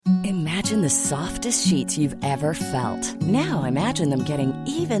Imagine the softest sheets you've ever felt. Now imagine them getting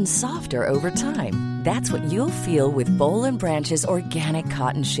even softer over time. That's what you'll feel with Boll and Branch's organic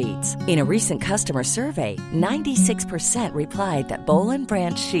cotton sheets. In a recent customer survey, 96% replied that Boll and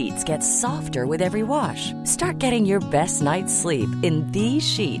Branch sheets get softer with every wash. Start getting your best night's sleep in these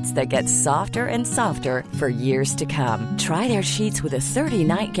sheets that get softer and softer for years to come. Try their sheets with a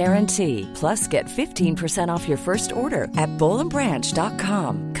 30-night guarantee. Plus, get 15% off your first order at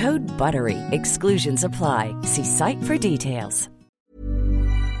bollandbranch.com. Code BUTTERY. Exclusions apply. See site for details.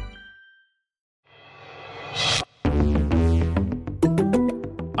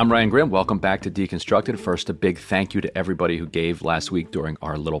 I'm Ryan Grimm. Welcome back to Deconstructed. First, a big thank you to everybody who gave last week during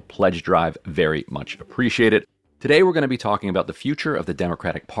our little pledge drive. Very much appreciated. Today, we're going to be talking about the future of the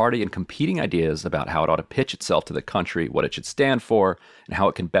Democratic Party and competing ideas about how it ought to pitch itself to the country, what it should stand for, and how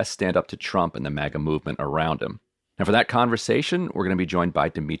it can best stand up to Trump and the MAGA movement around him. Now, for that conversation, we're going to be joined by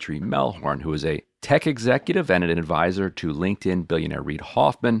Dmitri Melhorn, who is a tech executive and an advisor to LinkedIn billionaire Reid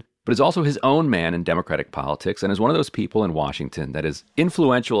Hoffman, but is also his own man in Democratic politics and is one of those people in Washington that is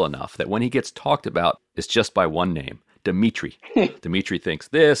influential enough that when he gets talked about, it's just by one name, Dmitri. Dmitri thinks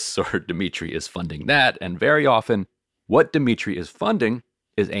this, or Dmitri is funding that, and very often, what Dmitri is funding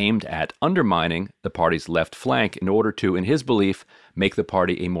is aimed at undermining the party's left flank in order to, in his belief, make the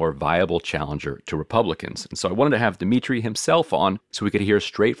party a more viable challenger to Republicans. And so I wanted to have Dmitri himself on so we could hear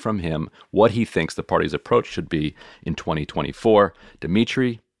straight from him what he thinks the party's approach should be in 2024.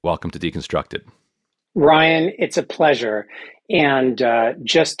 Dmitri, welcome to Deconstructed. Ryan, it's a pleasure. And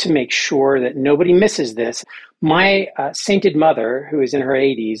just to make sure that nobody misses this, my sainted mother, who is in her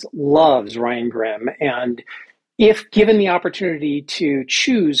 80s, loves Ryan Grimm. And if given the opportunity to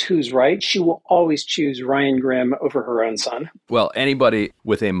choose who's right, she will always choose Ryan Grimm over her own son. Well, anybody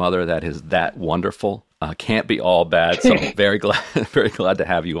with a mother that is that wonderful can't be all bad. So I'm very glad to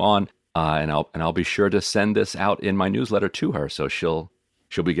have you on. And I'll be sure to send this out in my newsletter to her, so she'll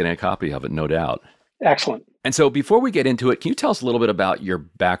be getting a copy of it, no doubt. Excellent. And so before we get into it, can you tell us a little bit about your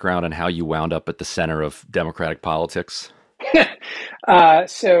background and how you wound up at the center of Democratic politics? I'm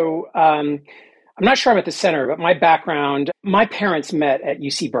not sure I'm at the center, but my background, my parents met at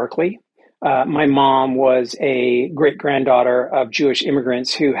UC Berkeley. My mom was a great-granddaughter of Jewish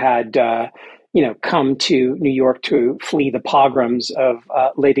immigrants who had come to New York to flee the pogroms of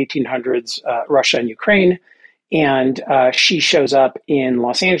late 1800s Russia and Ukraine. And she shows up in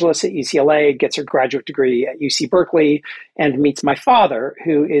Los Angeles at UCLA, gets her graduate degree at UC Berkeley, and meets my father,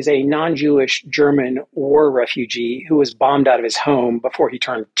 who is a non-Jewish German war refugee who was bombed out of his home before he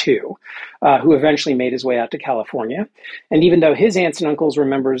turned 2, who eventually made his way out to California. And even though his aunts and uncles were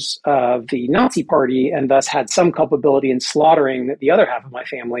members of the Nazi Party and thus had some culpability in slaughtering the other half of my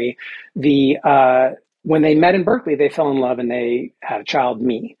family, when they met in Berkeley, they fell in love and they had a child,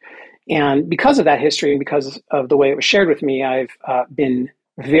 me. And because of that history and because of the way it was shared with me, I've been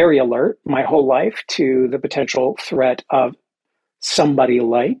very alert my whole life to the potential threat of somebody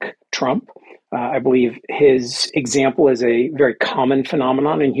like Trump. I believe his example is a very common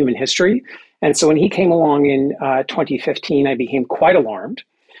phenomenon in human history. And so when he came along in 2015, I became quite alarmed.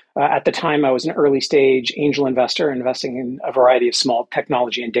 At the time, I was an early stage angel investor, investing in a variety of small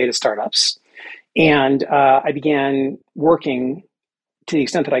technology and data startups. And I began working to the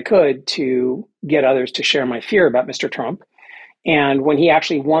extent that I could to get others to share my fear about Mr. Trump. And when he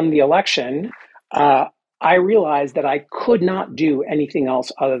actually won the election, I realized that I could not do anything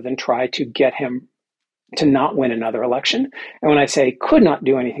else other than try to get him to not win another election. And when I say could not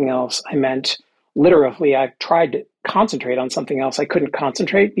do anything else, I meant literally I tried to concentrate on something else. I couldn't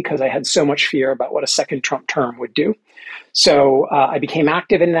concentrate because I had so much fear about what a second Trump term would do. So I became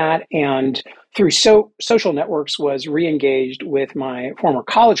active in that, and through social networks was re-engaged with my former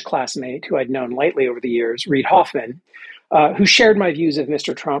college classmate who I'd known lightly over the years, Reid Hoffman, who shared my views of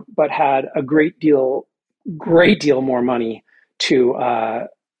Mr. Trump, but had a great deal more money to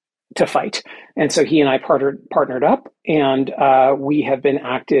fight. And so he and I partnered up, and we have been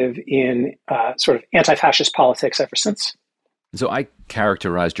active in sort of anti-fascist politics ever since. So I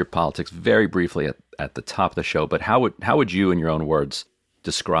characterized your politics very briefly at the top of the show, but how would you, in your own words,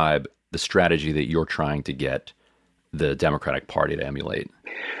 describe the strategy that you're trying to get the Democratic Party to emulate?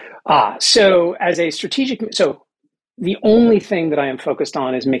 So the only thing that I am focused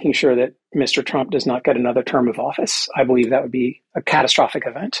on is making sure that Mr. Trump does not get another term of office. I believe that would be a catastrophic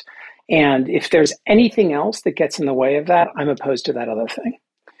event. And if there's anything else that gets in the way of that, I'm opposed to that other thing.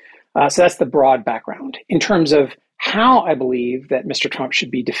 So that's the broad background. In terms of how I believe that Mr. Trump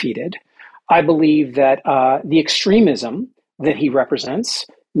should be defeated, I believe that the extremism that he represents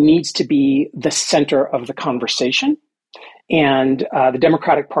needs to be the center of the conversation. And the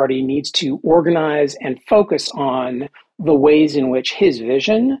Democratic Party needs to organize and focus on the ways in which his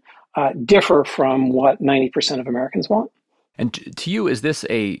vision differ from what 90% of Americans want. And to you, is this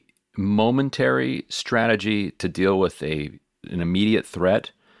a momentary strategy to deal with an immediate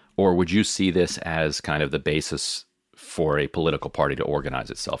threat, or would you see this as kind of the basis for a political party to organize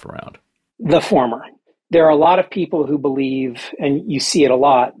itself around? The former. There are a lot of people who believe, and you see it a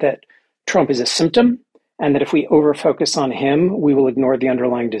lot, that Trump is a symptom, and that if we overfocus on him, we will ignore the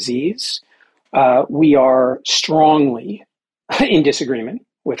underlying disease. We are strongly in disagreement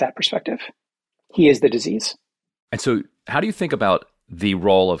with that perspective. He is the disease. And so how do you think about the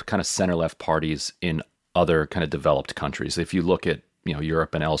role of kind of center-left parties in other kind of developed countries? If you look at,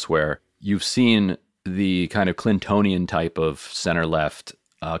 Europe and elsewhere, you've seen the kind of Clintonian type of center-left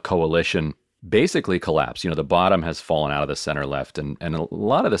coalition basically collapse. The bottom has fallen out of the center-left and a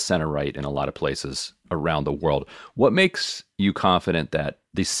lot of the center-right in a lot of places around the world. What makes you confident that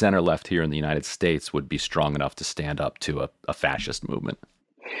the center-left here in the United States would be strong enough to stand up to a fascist movement?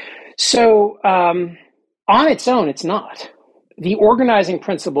 So on its own, it's not. The organizing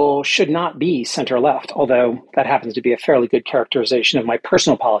principle should not be center-left, although that happens to be a fairly good characterization of my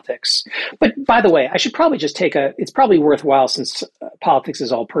personal politics. But by the way, I should probably just it's probably worthwhile, since politics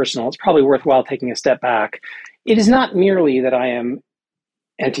is all personal, it's probably worthwhile taking a step back. It is not merely that I am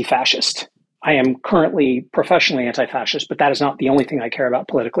anti-fascist. I am currently professionally anti-fascist, but that is not the only thing I care about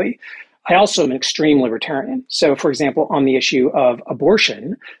politically. I also am an extreme libertarian. So, for example, on the issue of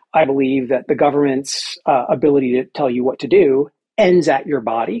abortion, I believe that the government's ability to tell you what to do ends at your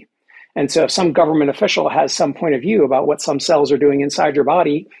body. And so if some government official has some point of view about what some cells are doing inside your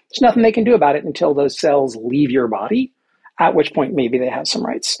body, there's nothing they can do about it until those cells leave your body, at which point maybe they have some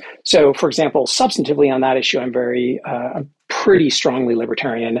rights. So, for example, substantively on that issue, I'm pretty strongly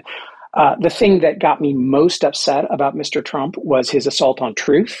libertarian. The thing that got me most upset about Mr. Trump was his assault on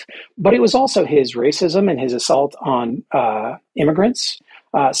truth, but it was also his racism and his assault on immigrants.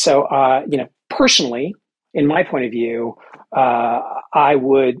 Personally, in my point of view, I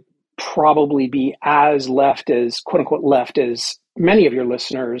would probably be as left as, quote unquote, left as many of your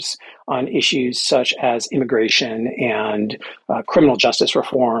listeners on issues such as immigration and criminal justice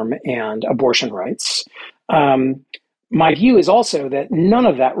reform and abortion rights. My view is also that none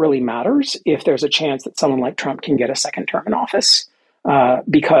of that really matters if there's a chance that someone like Trump can get a second term in office,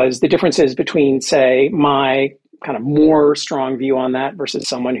 because the differences between, say, my kind of more strong view on that versus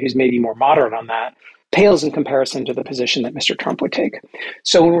someone who's maybe more moderate on that pales in comparison to the position that Mr. Trump would take.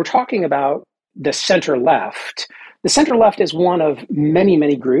 So when we're talking about the center left is one of many,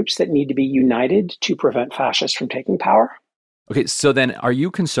 many groups that need to be united to prevent fascists from taking power. Okay, so then are you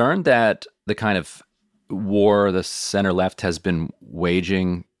concerned that the kind of war the center left has been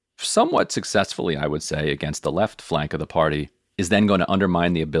waging somewhat successfully, I would say, against the left flank of the party is then going to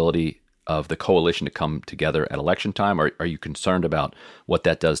undermine the ability of the coalition to come together at election time? Or are you concerned about what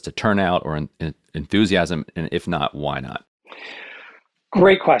that does to turnout or enthusiasm? And if not, why not?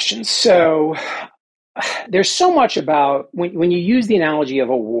 Great question. So there's so much about when you use the analogy of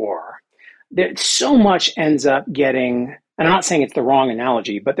a war, there so much ends up getting, and I'm not saying it's the wrong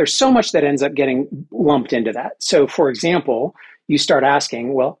analogy, but there's so much that ends up getting lumped into that. So for example, you start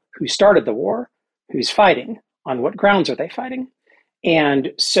asking, well, who started the war? Who's fighting? On what grounds are they fighting?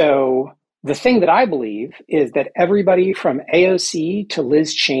 And so the thing that I believe is that everybody from AOC to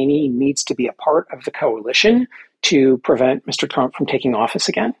Liz Cheney needs to be a part of the coalition to prevent Mr. Trump from taking office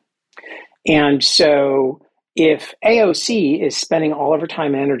again. And so if AOC is spending all of her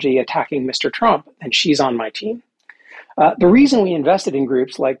time and energy attacking Mr. Trump, then she's on my team. The reason we invested in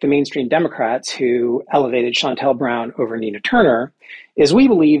groups like the mainstream Democrats who elevated Shontel Brown over Nina Turner is we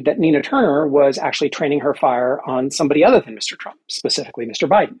believe that Nina Turner was actually training her fire on somebody other than Mr. Trump, specifically Mr.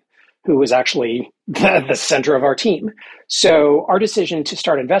 Biden, who was actually the center of our team. So our decision to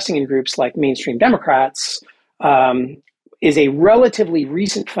start investing in groups like mainstream Democrats is a relatively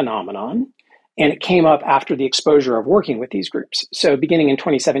recent phenomenon. And it came up after the exposure of working with these groups. So beginning in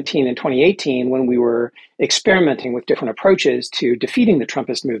 2017 and 2018, when we were experimenting with different approaches to defeating the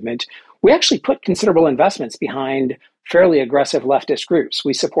Trumpist movement, we actually put considerable investments behind fairly aggressive leftist groups.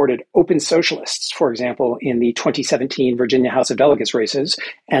 We supported open socialists, for example, in the 2017 Virginia House of Delegates races,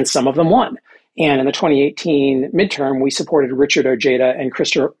 and some of them won. And in the 2018 midterm, we supported Richard Ojeda and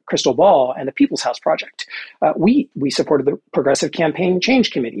Crystal Ball and the People's House Project. We supported the Progressive Campaign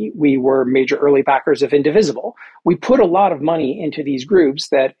Change Committee. We were major early backers of Indivisible. We put a lot of money into these groups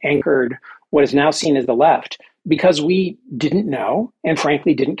that anchored what is now seen as the left because we didn't know and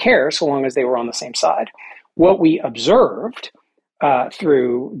frankly didn't care so long as they were on the same side. What we observed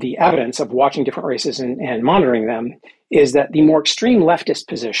through the evidence of watching different races and monitoring them is that the more extreme leftist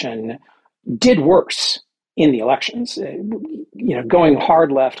position did worse in the elections. Going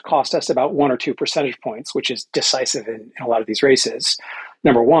hard left cost us about 1 or 2 percentage points, which is decisive in a lot of these races,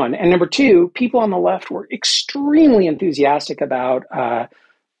 number one. And number two, people on the left were extremely enthusiastic about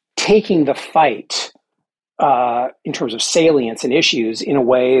taking the fight in terms of salience and issues in a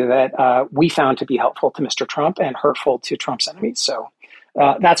way that we found to be helpful to Mr. Trump and hurtful to Trump's enemies. So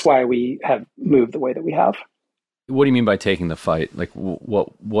that's why we have moved the way that we have. What do you mean by taking the fight? Like,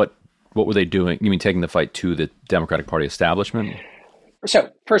 what were they doing? You mean taking the fight to the Democratic Party establishment? So,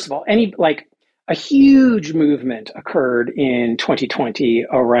 first of all, a huge movement occurred in 2020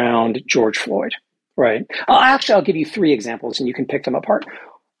 around George Floyd, right? I'll give you 3 examples and you can pick them apart.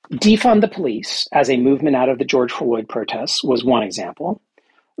 Defund the police as a movement out of the George Floyd protests was one example.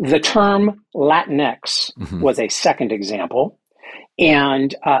 The term Latinx was a second example.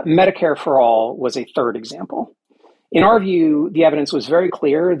 And Medicare for All was a third example. In our view, the evidence was very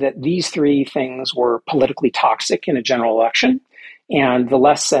clear that these 3 things were politically toxic in a general election, and the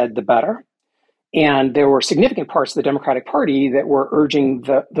less said, the better. And there were significant parts of the Democratic Party that were urging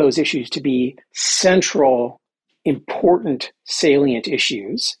those issues to be central, important, salient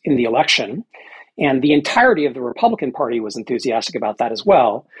issues in the election. And the entirety of the Republican Party was enthusiastic about that as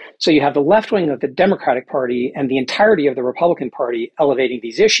well. So you have the left wing of the Democratic Party and the entirety of the Republican Party elevating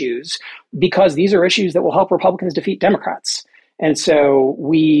these issues because these are issues that will help Republicans defeat Democrats. And so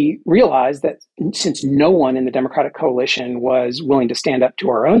we realized that since no one in the Democratic coalition was willing to stand up to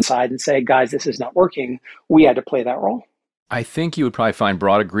our own side and say, guys, this is not working, we had to play that role. I think you would probably find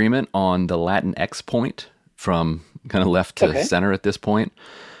broad agreement on the Latinx point from kind of left to center at this point.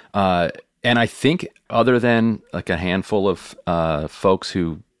 And I think other than like a handful of folks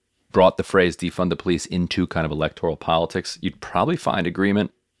who brought the phrase defund the police into kind of electoral politics, you'd probably find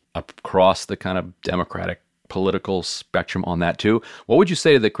agreement across the kind of Democratic political spectrum on that too. What would you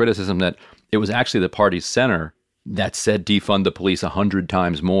say to the criticism that it was actually the party's center that said defund the police 100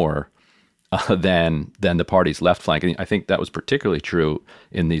 times more than the party's left flank? And I think that was particularly true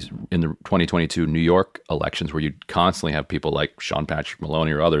in the 2022 New York elections, where you'd constantly have people like Sean Patrick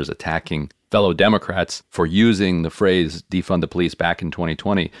Maloney or others attacking fellow Democrats for using the phrase defund the police back in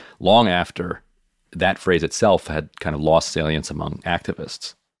 2020, long after that phrase itself had kind of lost salience among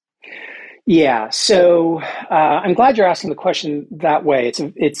activists. Yeah, so I'm glad you're asking the question that way.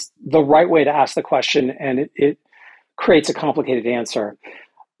 It's the right way to ask the question, and it creates a complicated answer.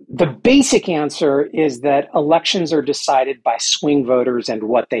 The basic answer is that elections are decided by swing voters and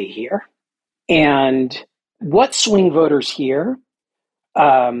what they hear. And what swing voters hear,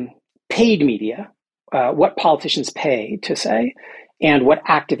 paid media, what politicians pay to say, and what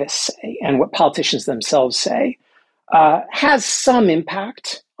activists say, and what politicians themselves say, has some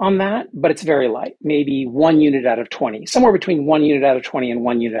impact on that, but it's very light, maybe 1 unit out of 20, somewhere between 1 unit out of 20 and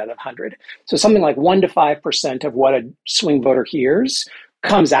 1 unit out of 100. So something like 1 to 5% of what a swing voter hears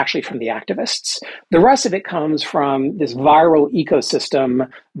comes actually from the activists. The rest of it comes from this viral ecosystem,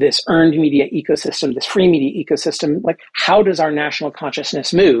 this earned media ecosystem, this free media ecosystem. Like, how does our national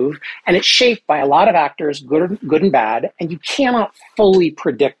consciousness move? And it's shaped by a lot of actors, good and bad, and you cannot fully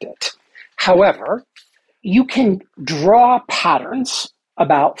predict it. However, you can draw patterns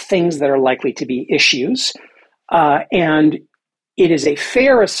about things that are likely to be issues. And it is a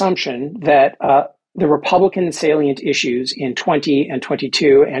fair assumption that the Republican salient issues in 20 and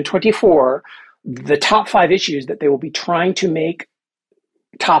 22 and 24, the top 5 issues that they will be trying to make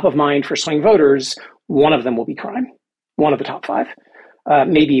top of mind for swing voters, one of them will be crime, one of the top 5,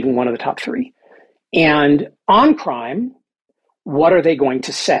 maybe even one of the top 3. And on crime, what are they going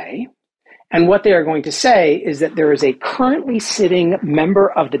to say? And what they are going to say is that there is a currently sitting member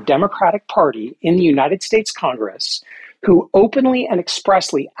of the Democratic Party in the United States Congress who openly and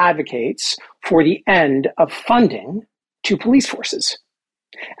expressly advocates for the end of funding to police forces.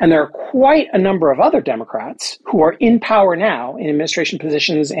 And there are quite a number of other Democrats who are in power now in administration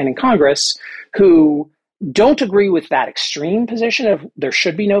positions and in Congress who don't agree with that extreme position of there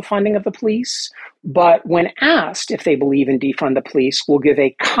should be no funding of the police, but when asked if they believe in defund the police, will give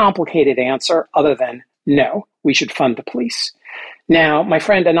a complicated answer other than no, we should fund the police. Now, my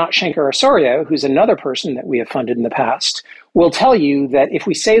friend Anat Shenker-Osorio, who's another person that we have funded in the past, will tell you that if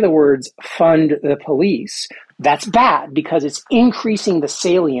we say the words fund the police, that's bad because it's increasing the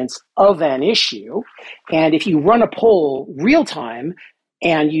salience of an issue. And if you run a poll real time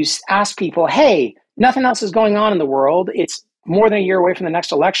and you ask people, hey, nothing else is going on in the world, it's more than a year away from the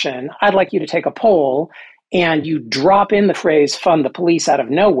next election, I'd like you to take a poll, and you drop in the phrase fund the police out of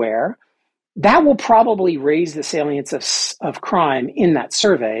nowhere, that will probably raise the salience of crime in that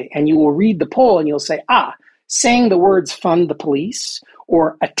survey. And you will read the poll and you'll say, saying the words fund the police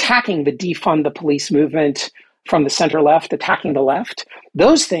or attacking the defund the police movement from the center left, attacking the left,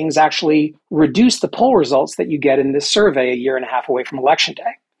 those things actually reduce the poll results that you get in this survey a year and a half away from Election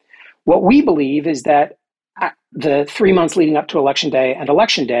Day. What we believe is that the 3 months leading up to Election Day and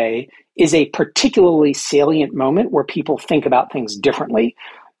Election Day is a particularly salient moment where people think about things differently.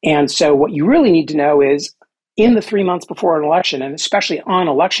 And so what you really need to know is, in the 3 months before an election, and especially on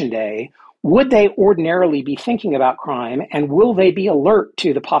Election Day, would they ordinarily be thinking about crime, and will they be alert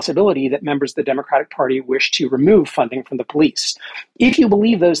to the possibility that members of the Democratic Party wish to remove funding from the police? If you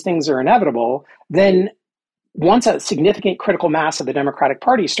believe those things are inevitable, then once a significant critical mass of the Democratic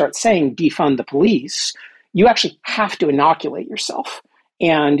Party starts saying defund the police, you actually have to inoculate yourself.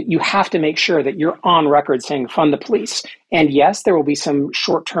 And you have to make sure that you're on record saying fund the police. And yes, there will be some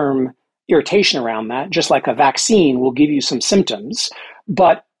short-term irritation around that, just like a vaccine will give you some symptoms.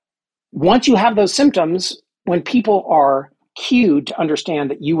 But once you have those symptoms, when people are cued to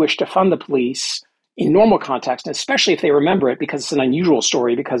understand that you wish to fund the police in normal context, and especially if they remember it because it's an unusual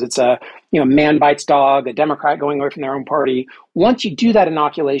story, because it's a man bites dog, a Democrat going away from their own party. Once you do that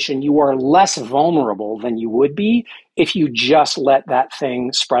inoculation, you are less vulnerable than you would be if you just let that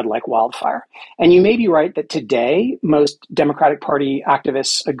thing spread like wildfire. And you may be right that today, most Democratic Party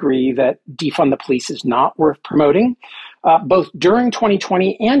activists agree that defund the police is not worth promoting. Both during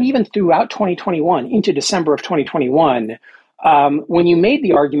 2020 and even throughout 2021, into December of 2021, when you made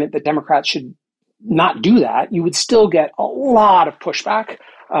the argument that Democrats should not do that, you would still get a lot of pushback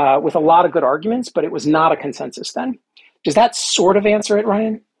with a lot of good arguments, but it was not a consensus then. Does that sort of answer it,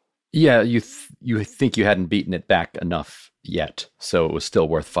 Ryan? Yeah, you think you hadn't beaten it back enough yet, so it was still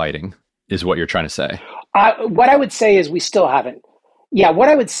worth fighting, is what you're trying to say. What I would say is we still haven't. Yeah, what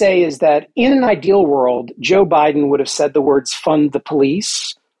I would say is that in an ideal world, Joe Biden would have said the words fund the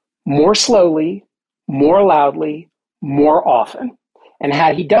police more slowly, more loudly, more often. And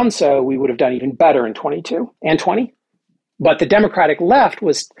had he done so, we would have done even better in 22 and 20. But the Democratic left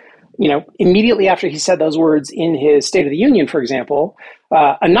was, immediately after he said those words in his State of the Union, for example,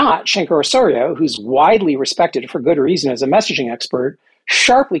 Anat Shenker-Osorio, who's widely respected for good reason as a messaging expert,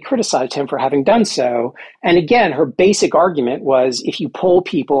 sharply criticized him for having done so. And again, her basic argument was, if you poll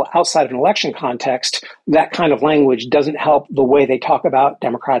people outside of an election context, that kind of language doesn't help the way they talk about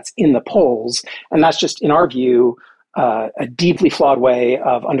Democrats in the polls. And that's just, in our view, a deeply flawed way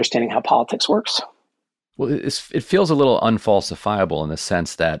of understanding how politics works. Well, it feels a little unfalsifiable in the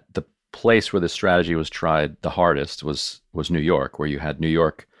sense that the place where this strategy was tried the hardest was New York, where you had New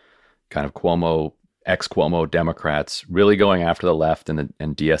York kind of Cuomo, ex-Cuomo Democrats really going after the left and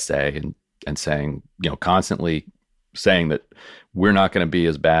DSA and saying, constantly saying that we're not going to be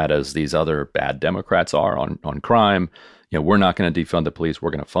as bad as these other bad Democrats are on crime. We're not going to defund the police.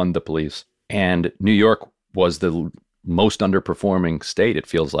 We're going to fund the police. And New York was the most underperforming state, it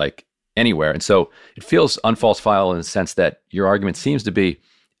feels like, anywhere. And so it feels unfalsifiable in the sense that your argument seems to be,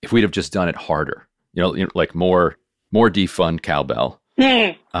 if we'd have just done it harder, like more defund cowbell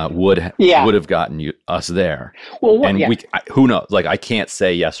would have gotten us there. Well, who knows? Like, I can't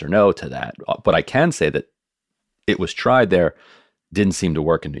say yes or no to that, but I can say that it was tried there, didn't seem to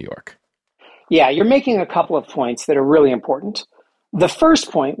work in New York. Yeah, you're making a couple of points that are really important. The first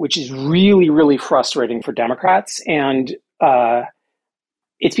point, which is really, really frustrating for Democrats, and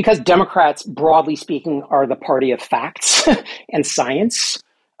it's because Democrats, broadly speaking, are the party of facts and science.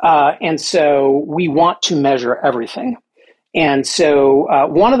 And so we want to measure everything. And so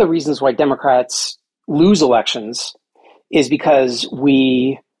one of the reasons why Democrats lose elections is because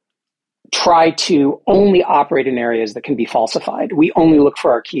we try to only operate in areas that can be falsified. We only look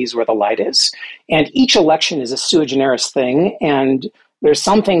for our keys where the light is. And each election is a sui generis thing. And there's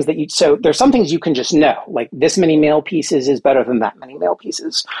some things there's some things you can just know, like this many mail pieces is better than that many mail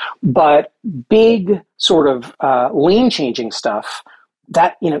pieces. But big sort of lane changing stuff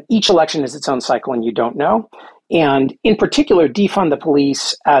that, each election is its own cycle and you don't know. And in particular, defund the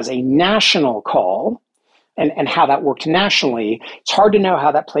police as a national call and how that worked nationally, it's hard to know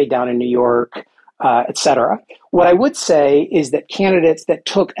how that played down in New York, et cetera. What I would say is that candidates that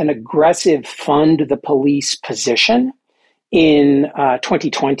took an aggressive fund the police position in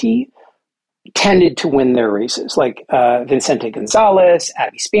 2020 tended to win their races, like Vicente Gonzalez,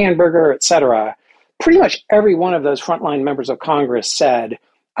 Abby Spanberger, et cetera. Pretty much every one of those frontline members of Congress said,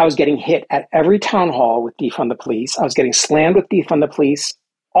 I was getting hit at every town hall with defund the police. I was getting slammed with defund the police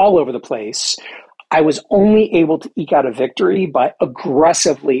all over the place. I was only able to eke out a victory by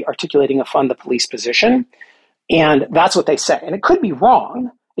aggressively articulating a fund the police position. And that's what they say. And it could be wrong.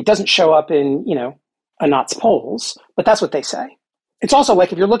 It doesn't show up in, a Knott's polls, but that's what they say. It's also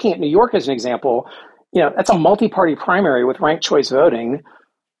like if you're looking at New York as an example, that's a multi-party primary with ranked choice voting.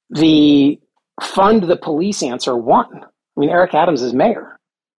 The fund the police answer won. I mean, Eric Adams is mayor.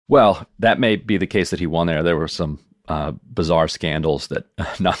 Well, that may be the case that he won there. There were some bizarre scandals that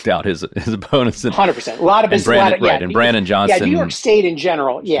knocked out his opponents. 100%. A lot of and Brandon Johnson. Yeah, New York State in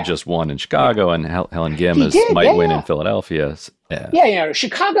general. Yeah, just won in Chicago, and Helen Gim might win in Philadelphia. Yeah,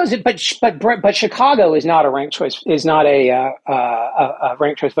 Chicago's, but Chicago is not a ranked choice. Is not a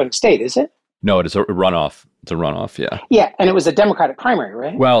ranked choice voting state, is it? No, it is a runoff. It's a runoff, yeah. Yeah, and it was a Democratic primary,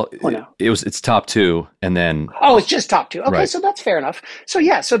 right? Well, no? It's top two, and then... Oh, it's just top two. Okay, right. So that's fair enough.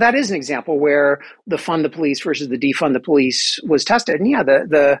 So that is an example where the fund the police versus the defund the police was tested. And yeah,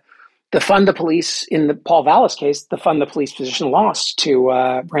 the fund the police, in the Paul Vallis case, the fund the police position lost to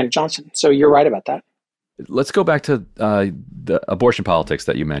Brandon Johnson. So you're right about that. Let's go back to the abortion politics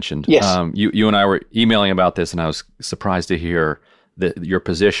that you mentioned. Yes. You and I were emailing about this, and I was surprised to hear your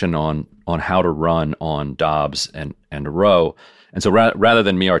position on how to run on Dobbs and Roe. And so rather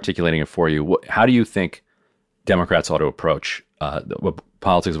than me articulating it for you, how do you think Democrats ought to approach the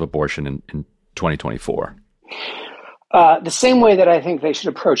politics of abortion in 2024? The same way that I think they should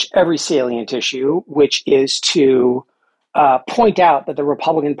approach every salient issue, which is to point out that the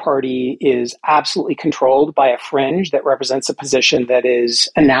Republican Party is absolutely controlled by a fringe that represents a position that is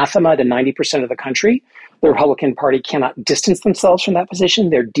anathema to 90% of the country. The Republican Party cannot distance themselves from that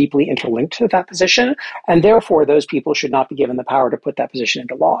position. They're deeply interlinked to that position. And therefore, those people should not be given the power to put that position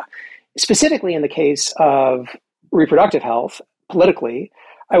into law. Specifically in the case of reproductive health, politically,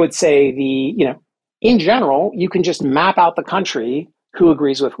 I would say in general, you can just map out the country who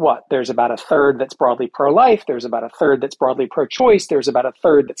agrees with what. There's about a third that's broadly pro-life. There's about a third that's broadly pro-choice. There's about a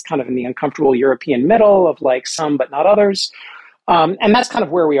third that's kind of in the uncomfortable European middle of like some but not others. And that's kind of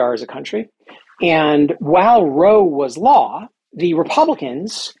where we are as a country. And while Roe was law, the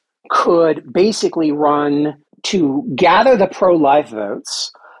Republicans could basically run to gather the pro-life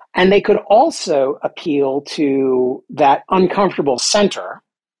votes, and they could also appeal to that uncomfortable center.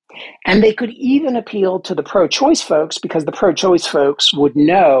 And they could even appeal to the pro-choice folks, because the pro-choice folks would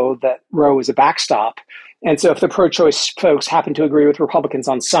know that Roe is a backstop. And so if the pro-choice folks happen to agree with Republicans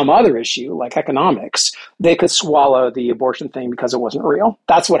on some other issue, like economics, they could swallow the abortion thing because it wasn't real.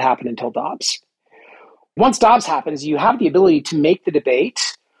 That's what happened until Dobbs. Once Dobbs happens, you have the ability to make the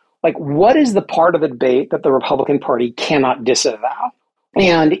debate, like what is the part of the debate that the Republican Party cannot disavow?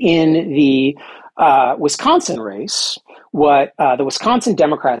 And in the Wisconsin race, what the Wisconsin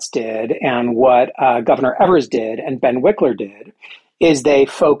Democrats did and what Governor Evers did and Ben Wickler did is they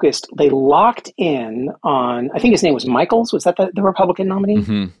locked in on, I think his name was Michaels. Was that the Republican nominee?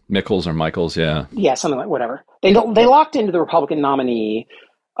 Mm-hmm. Mickles or Michaels, yeah. Yeah, something like whatever. They locked into the Republican nominee.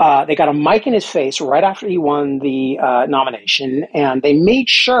 They got a mic in his face right after he won the nomination, and they made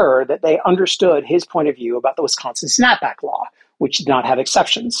sure that they understood his point of view about the Wisconsin snapback law, which did not have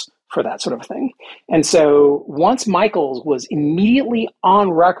exceptions for that sort of thing. And so once Michaels was immediately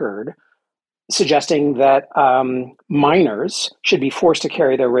on record suggesting that minors should be forced to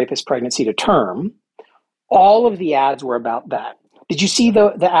carry their rapist pregnancy to term, all of the ads were about that. Did you see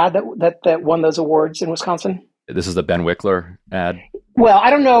the ad that won those awards in Wisconsin? This is the Ben Wickler ad? Well, I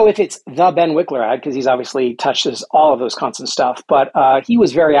don't know if it's the Ben Wickler ad, because he's obviously touches all of those constant stuff, but he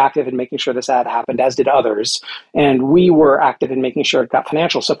was very active in making sure this ad happened, as did others. And we were active in making sure it got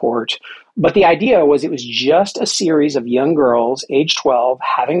financial support. But the idea was it was just a series of young girls, age 12,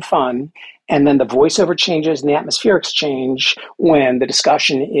 having fun. And then the voiceover changes and the atmospherics change when the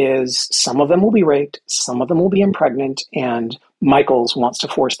discussion is some of them will be raped, some of them will be impregnant, and Michaels wants to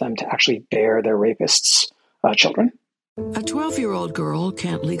force them to actually bear their rapists' children. A 12-year-old girl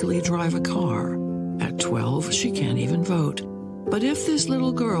can't legally drive a car. At 12, she can't even vote. But if this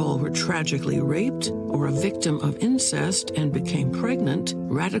little girl were tragically raped or a victim of incest and became pregnant,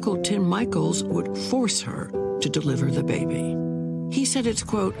 radical Tim Michaels would force her to deliver the baby. He said it's,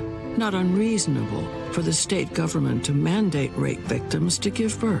 quote, not unreasonable for the state government to mandate rape victims to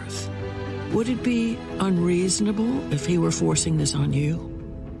give birth. Would it be unreasonable if he were forcing this on you?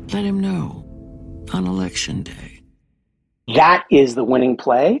 Let him know on Election Day. That is the winning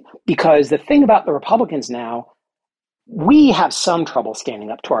play, because the thing about the Republicans now, we have some trouble standing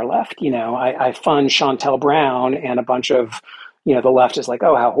up to our left. You know, I fund Shontel Brown and a bunch of, the left is like,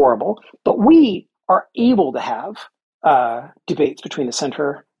 oh, how horrible. But we are able to have debates between the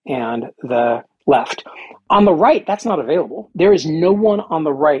center and the left. On the right, that's not available. There is no one on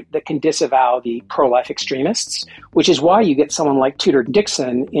the right that can disavow the pro-life extremists, which is why you get someone like Tudor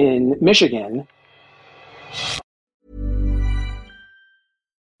Dixon in Michigan.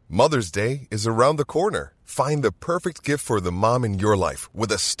 Mother's Day is around the corner. Find the perfect gift for the mom in your life with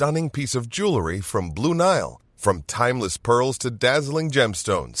a stunning piece of jewelry from Blue Nile. From timeless pearls to dazzling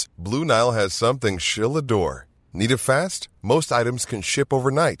gemstones, Blue Nile has something she'll adore. Need it fast? Most items can ship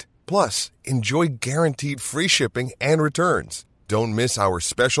overnight. Plus, enjoy guaranteed free shipping and returns. Don't miss our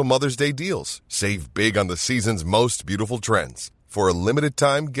special Mother's Day deals. Save big on the season's most beautiful trends. For a limited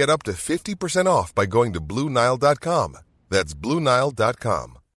time, get up to 50% off by going to BlueNile.com. That's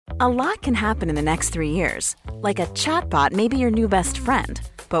BlueNile.com. A lot can happen in the next 3 years. Like a chatbot may be your new best friend.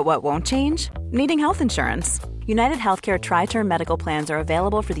 But what won't change? Needing health insurance. United Healthcare Tri-Term Medical Plans are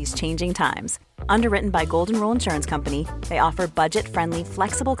available for these changing times. Underwritten by Golden Rule Insurance Company, they offer budget-friendly,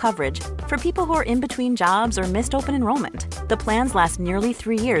 flexible coverage for people who are in between jobs or missed open enrollment. The plans last nearly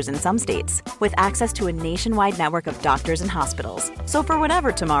 3 years in some states, with access to a nationwide network of doctors and hospitals. So for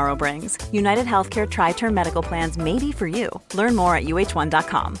whatever tomorrow brings, United Healthcare Tri-Term Medical Plans may be for you. Learn more at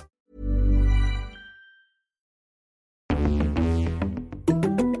uh1.com.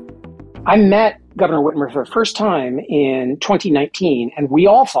 I met Governor Whitmer for the first time in 2019, and we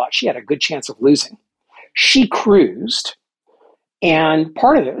all thought she had a good chance of losing. She cruised, and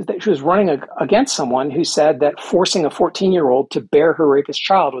part of it was that she was running against someone who said that forcing a 14-year-old to bear her rapist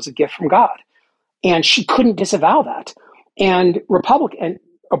child was a gift from God. And she couldn't disavow that. And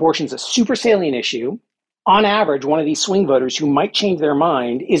abortion is a super salient issue. On average, one of these swing voters who might change their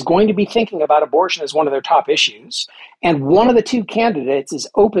mind is going to be thinking about abortion as one of their top issues. And one of the two candidates is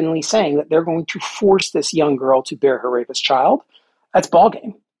openly saying that they're going to force this young girl to bear her rapist child. That's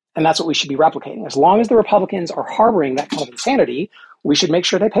ballgame. And that's what we should be replicating. As long as the Republicans are harboring that kind of insanity, we should make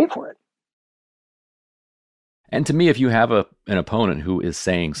sure they pay for it. And to me, if you have an opponent who is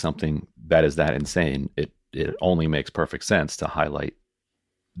saying something that is that insane, it only makes perfect sense to highlight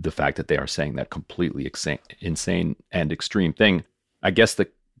the fact that they are saying that completely insane and extreme thing. I guess the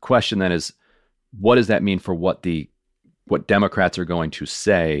question then is, what does that mean for what Democrats are going to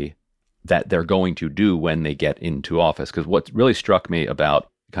say that they're going to do when they get into office? Because what really struck me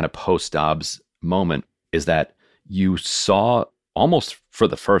about kind of post-Dobbs moment is that you saw almost for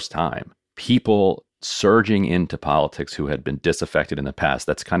the first time people surging into politics who had been disaffected in the past.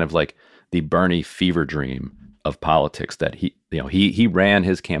 That's kind of like the Bernie fever dream of politics, that he ran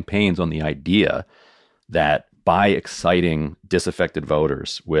his campaigns on the idea that by exciting disaffected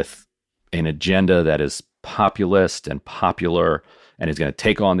voters with an agenda that is populist and popular and is going to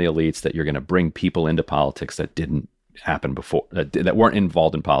take on the elites, that you're going to bring people into politics that didn't happen before, that weren't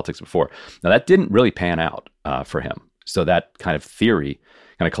involved in politics before. Now, that didn't really pan out for him. So that kind of theory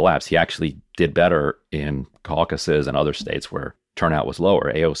kind of collapsed. He actually did better in caucuses and other states where turnout was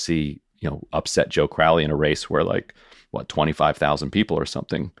lower. AOC upset Joe Crowley in a race where 25,000 people or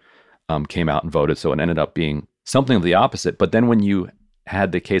something came out and voted. So it ended up being something of the opposite. But then when you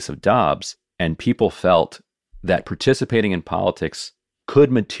had the case of Dobbs and people felt that participating in politics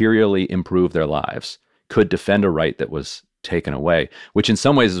could materially improve their lives, could defend a right that was taken away, which in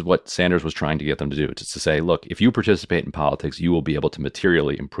some ways is what Sanders was trying to get them to do, just to say, look, if you participate in politics, you will be able to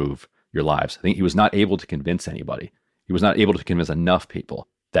materially improve your lives. I think he was not able to convince anybody. He was not able to convince enough people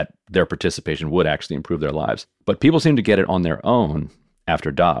that their participation would actually improve their lives. But people seem to get it on their own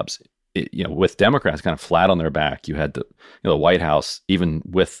after Dobbs. With Democrats kind of flat on their back, you had the White House, even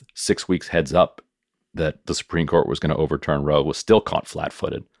with 6 weeks heads up that the Supreme Court was going to overturn Roe, was still caught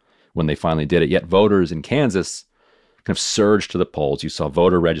flat-footed when they finally did it. Yet voters in Kansas kind of surged to the polls. You saw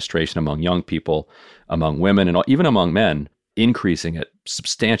voter registration among young people, among women, and even among men increasing at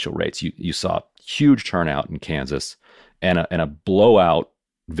substantial rates. You saw huge turnout in Kansas and a blowout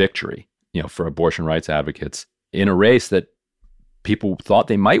victory, for abortion rights advocates in a race that people thought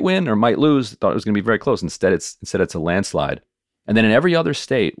they might win or might lose, thought it was going to be very close. Instead, it's a landslide. And then in every other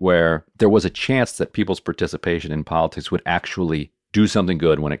state where there was a chance that people's participation in politics would actually do something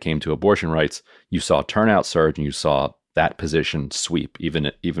good when it came to abortion rights, you saw turnout surge and you saw that position sweep, even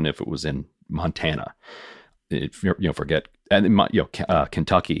if it was in Montana. Forget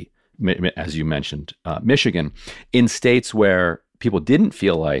Kentucky, as you mentioned, Michigan, in states where people didn't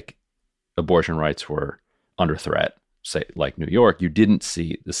feel like abortion rights were under threat, say like New York, you didn't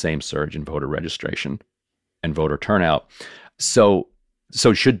see the same surge in voter registration and voter turnout. So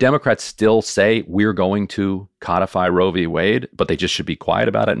should Democrats still say we're going to codify Roe v. Wade, but they just should be quiet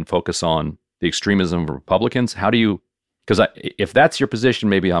about it and focus on the extremism of Republicans? Because if that's your position,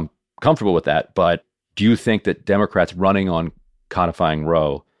 maybe I'm comfortable with that, but do you think that Democrats running on codifying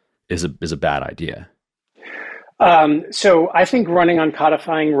Roe is a bad idea? So I think running on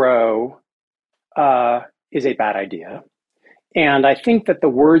codifying Roe is a bad idea. And I think that the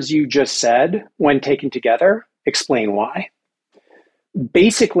words you just said, when taken together, explain why.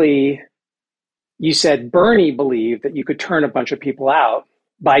 basically you said Bernie believed that you could turn a bunch of people out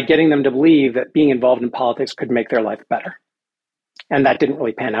by getting them to believe that being involved in politics could make their life better. And that didn't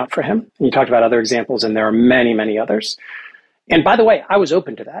really pan out for him. And you talked about other examples, and there are many, many others. And by the way, I was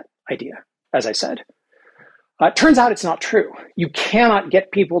open to that idea, as I said. It turns out it's not true. You cannot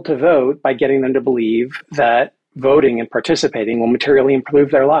get people to vote by getting them to believe that voting and participating will materially improve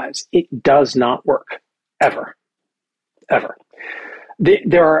their lives. It does not work, ever, ever.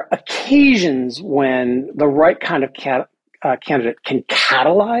 There are occasions when the right kind of candidate can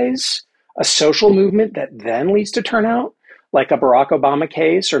catalyze a social movement that then leads to turnout, like a Barack Obama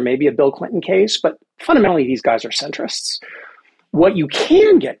case or maybe a Bill Clinton case. But fundamentally, these guys are centrists. What you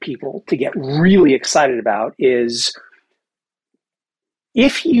can get people to get really excited about is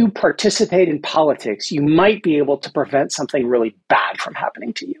if you participate in politics, you might be able to prevent something really bad from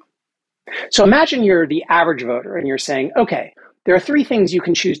happening to you. So imagine you're the average voter and you're saying, okay, there are three things you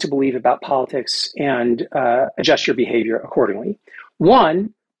can choose to believe about politics and adjust your behavior accordingly.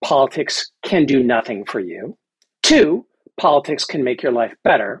 One, politics can do nothing for you. Two, politics can make your life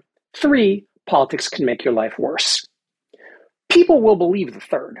better. Three, politics can make your life worse. People will believe the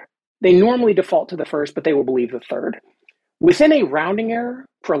third. They normally default to the first, but they will believe the third. Within a rounding error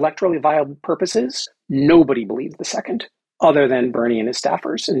for electorally viable purposes, nobody believes the second, other than Bernie and his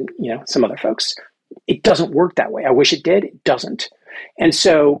staffers and some other folks. It doesn't work that way. I wish it did. It doesn't. And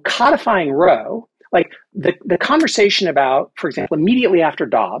so codifying Roe, like the conversation about, for example, immediately after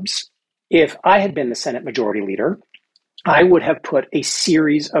Dobbs, if I had been the Senate Majority Leader, I would have put a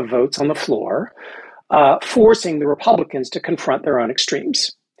series of votes on the floor forcing the Republicans to confront their own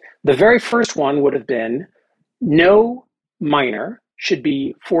extremes. The very first one would have been no minor should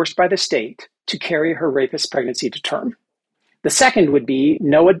be forced by the state to carry her rapist pregnancy to term. The second would be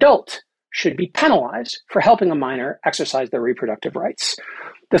no adult should be penalized for helping a minor exercise their reproductive rights.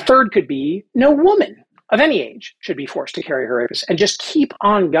 The third could be no woman of any age should be forced to carry her rapist, and just keep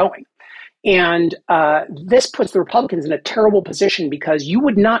on going. And this puts the Republicans in a terrible position because you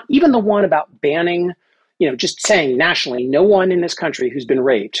would not, even the one about banning, just saying nationally, no one in this country who's been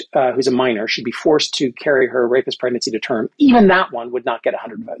raped, who's a minor, should be forced to carry her rapist pregnancy to term. Even that one would not get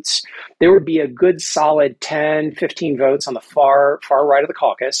 100 votes. There would be a good solid 10, 15 votes on the far right of the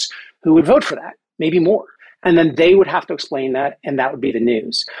caucus who would vote for that, maybe more. And then they would have to explain that, and that would be the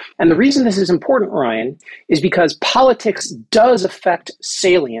news. And the reason this is important, Ryan, is because politics does affect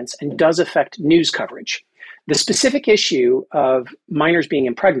salience and does affect news coverage. The specific issue of minors being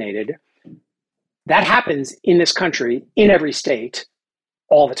impregnated, that happens in this country, in every state,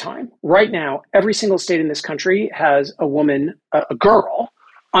 all the time. Right now, every single state in this country has a woman, a girl,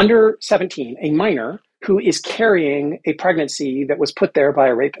 under 17, a minor, who is carrying a pregnancy that was put there by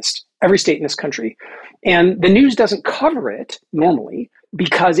a rapist. Every state in this country. And the news doesn't cover it normally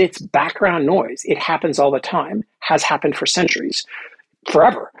because it's background noise. It happens all the time, has happened for centuries,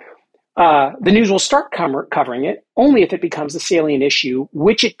 forever. The news will start covering it only if it becomes a salient issue,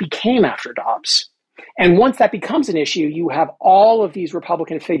 which it became after Dobbs. And once that becomes an issue, you have all of these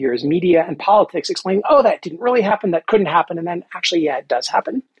Republican figures, media and politics explaining, oh, that didn't really happen, that couldn't happen. And then actually, yeah, it does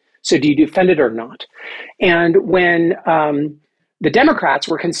happen. So do you defend it or not? And when the Democrats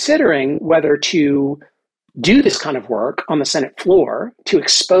were considering whether to do this kind of work on the Senate floor to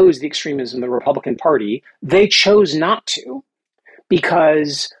expose the extremism of the Republican Party, they chose not to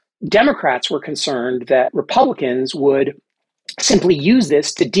because Democrats were concerned that Republicans would simply use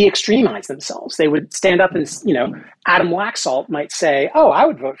this to de-extremize themselves. They would stand up and, Adam Laxalt might say, oh, I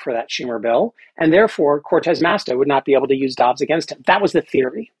would vote for that Schumer bill, and therefore Cortez Masto would not be able to use Dobbs against him. That was the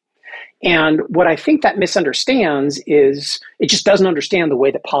theory. And what I think that misunderstands is it just doesn't understand the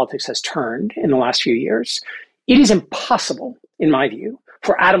way that politics has turned in the last few years. It is impossible, in my view,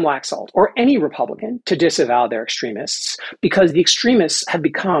 for Adam Laxalt or any Republican to disavow their extremists because the extremists have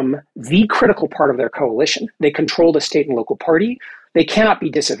become the critical part of their coalition. They control the state and local party. They cannot be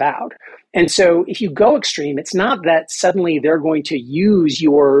disavowed. And so if you go extreme, it's not that suddenly they're going to use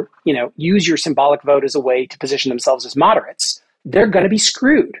your symbolic vote as a way to position themselves as moderates. They're going to be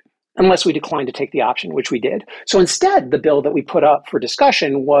screwed unless we decline to take the option, which we did. So instead, the bill that we put up for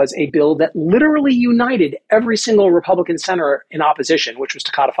discussion was a bill that literally united every single Republican senator in opposition, which was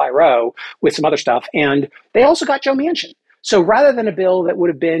to codify Roe with some other stuff. And they also got Joe Manchin. So rather than a bill that would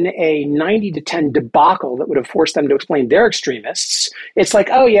have been a 90-10 debacle that would have forced them to explain their extremists, it's like,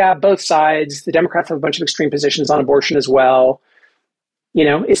 oh yeah, both sides. The Democrats have a bunch of extreme positions on abortion as well.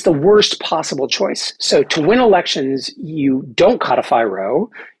 It's the worst possible choice. So to win elections, you don't codify Roe.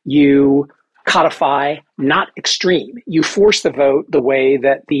 You codify, not extreme. You force the vote the way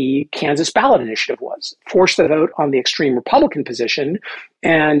that the Kansas ballot initiative was. Force the vote on the extreme Republican position,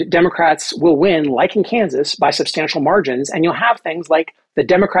 and Democrats will win, like in Kansas, by substantial margins. And you'll have things like the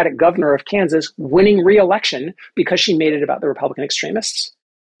Democratic governor of Kansas winning re-election because she made it about the Republican extremists.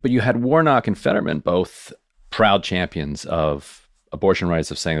 But you had Warnock and Fetterman, both proud champions of abortion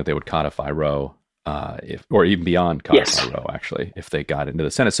rights, of saying that they would codify Roe. Or even beyond codify Roe, actually, if they got into the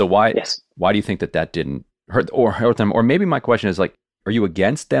Senate. So why do you think that didn't hurt them? Or maybe my question is, like, are you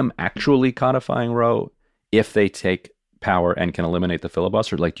against them actually codifying Roe if they take power and can eliminate the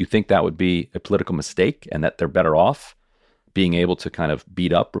filibuster? Like, do you think that would be a political mistake and that they're better off being able to kind of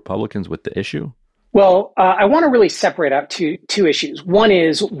beat up Republicans with the issue? Well, I want to really separate out two issues. One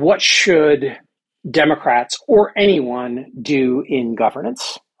is, what should Democrats or anyone do in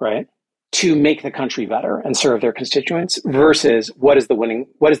governance, right, to make the country better and serve their constituents, versus what is the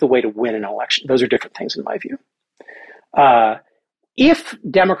way to win an election? Those are different things in my view. If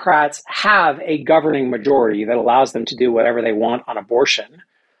Democrats have a governing majority that allows them to do whatever they want on abortion,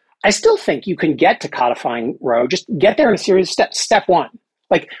 I still think you can get to codifying Roe. Just get there in a series of steps. Step one.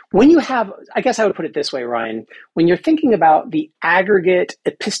 Like, when you have, I guess I would put it this way, Ryan, when you're thinking about the aggregate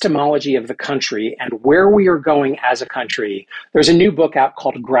epistemology of the country and where we are going as a country, there's a new book out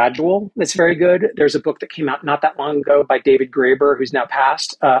called Gradual that's very good. There's a book that came out not that long ago by David Graeber, who's now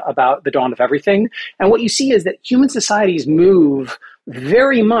passed, about the dawn of everything. And what you see is that human societies move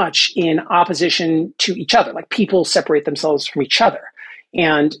very much in opposition to each other, like people separate themselves from each other.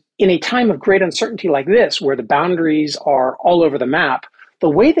 And in a time of great uncertainty like this, where the boundaries are all over the map, the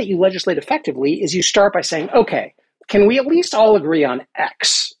way that you legislate effectively is you start by saying, okay, can we at least all agree on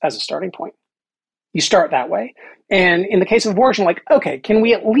X as a starting point? You start that way. And in the case of abortion, like, okay, can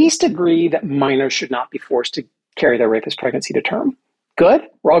we at least agree that minors should not be forced to carry their rapist pregnancy to term? Good?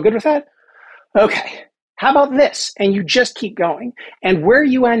 We're all good with that? Okay. How about this? And you just keep going. And where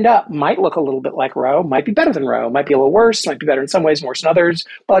you end up might look a little bit like Roe, might be better than Roe, might be a little worse, might be better in some ways, worse in others.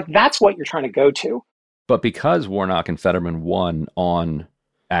 But like, that's what you're trying to go to. But because Warnock and Fetterman won on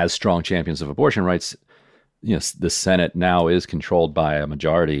as strong champions of abortion rights, you know, the Senate now is controlled by a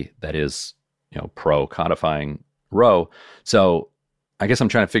majority that is, you know, pro codifying Roe. So I guess I'm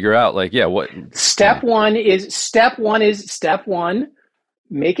trying to figure out, like, what step one is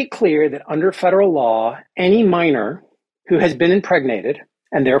make it clear that under federal law, any minor who has been impregnated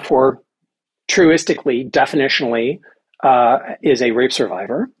and therefore truistically, definitionally, is a rape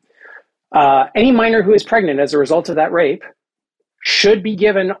survivor. Any minor who is pregnant as a result of that rape should be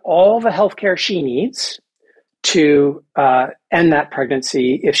given all the health care she needs to end that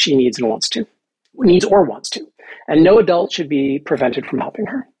pregnancy if she needs or wants to. And no adult should be prevented from helping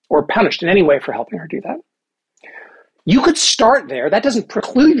her or punished in any way for helping her do that. You could start there. That doesn't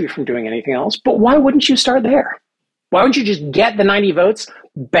preclude you from doing anything else, but why wouldn't you start there? Why wouldn't you just get the 90 votes,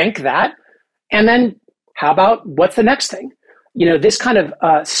 bank that, and then how about what's the next thing? You know, this kind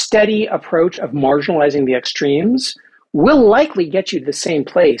of steady approach of marginalizing the extremes will likely get you to the same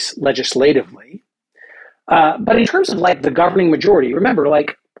place legislatively. But in terms of like the governing majority, remember,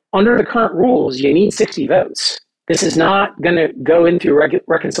 like under the current rules, you need 60 votes. This is not going to go in through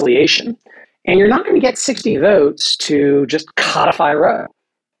reconciliation. And you're not going to get 60 votes to just codify Roe.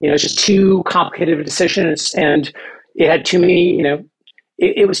 You know, it's just too complicated of a decision, and it had too many, you know,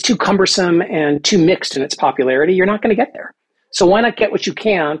 it was too cumbersome and too mixed in its popularity. You're not going to get there. So why not get what you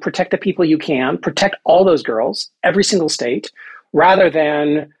can, protect the people you can, protect all those girls, every single state, rather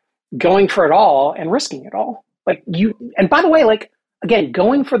than going for it all and risking it all. Like and by the way, like, again,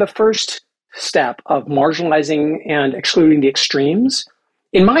 going for the first step of marginalizing and excluding the extremes,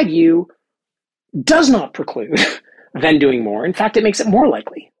 in my view, does not preclude then doing more. In fact, it makes it more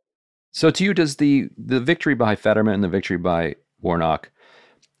likely. So to you, does the victory by Fetterman and the victory by Warnock,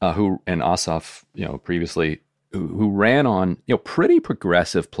 and Ossoff, you know, previously, who ran on, you know, pretty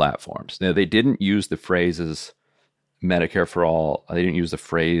progressive platforms. Now, they didn't use the phrases Medicare for all. They didn't use the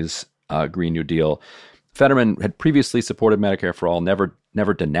phrase Green New Deal. Fetterman had previously supported Medicare for all, never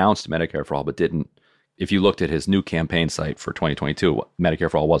denounced Medicare for all, but didn't. If you looked at his new campaign site for 2022,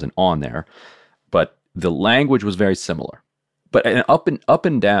 Medicare for all wasn't on there, but the language was very similar. But up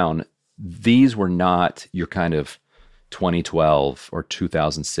and down, these were not your kind of 2012 or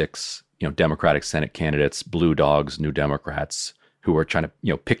 2006, you know, Democratic Senate candidates, blue dogs, New Democrats, who are trying to,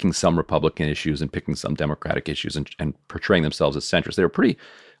 you know, picking some Republican issues and picking some Democratic issues and portraying themselves as centrists. They were pretty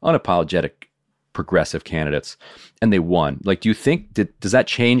unapologetic progressive candidates, and they won. Like, do you think, does that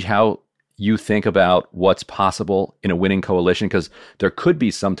change how you think about what's possible in a winning coalition? Because there could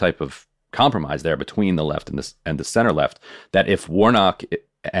be some type of compromise there between the left and the center left, that if Warnock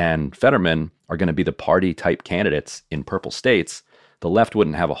and Fetterman are going to be the party type candidates in purple states, the left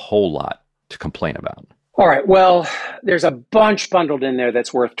wouldn't have a whole lot to complain about. All right. Well, there's a bunch bundled in there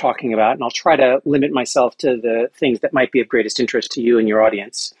that's worth talking about, and I'll try to limit myself to the things that might be of greatest interest to you and your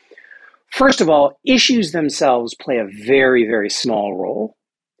audience. First of all, issues themselves play a very, very small role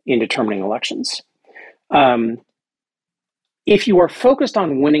in determining elections. If you are focused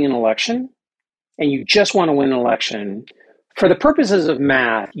on winning an election and you just want to win an election, for the purposes of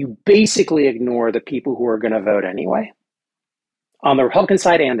math, you basically ignore the people who are going to vote anyway, on the Republican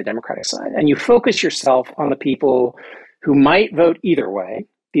side and the Democratic side. And you focus yourself on the people who might vote either way.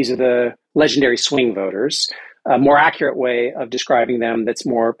 These are the legendary swing voters. A more accurate way of describing them that's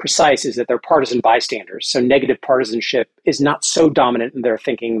more precise is that they're partisan bystanders. So negative partisanship is not so dominant in their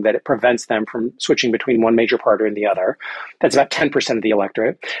thinking that it prevents them from switching between one major party and the other. That's about 10% of the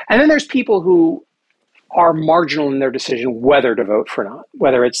electorate. And then there's people who are marginal in their decision whether to vote for not,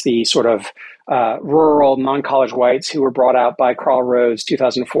 whether it's the sort of rural non-college whites who were brought out by Karl Rove's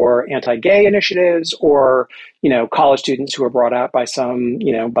 2004 anti-gay initiatives, or, college students who were brought out by some,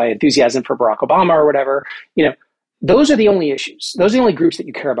 by enthusiasm for Barack Obama or whatever. Those are the only issues. Those are the only groups that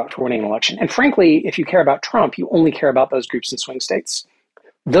you care about for winning an election. And frankly, if you care about Trump, you only care about those groups in swing states.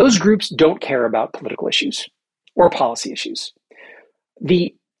 Those groups don't care about political issues or policy issues.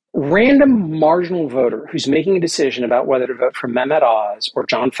 The random marginal voter who's making a decision about whether to vote for Mehmet Oz or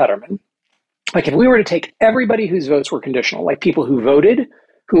John Fetterman, like if we were to take everybody whose votes were conditional, like people who voted,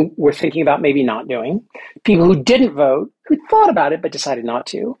 who were thinking about maybe not doing, people who didn't vote, who thought about it but decided not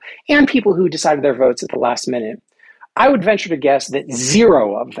to, and people who decided their votes at the last minute, I would venture to guess that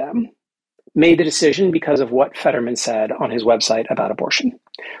 0 of them made the decision because of what Fetterman said on his website about abortion.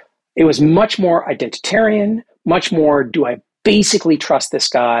 It was much more identitarian, much more, do I basically trust this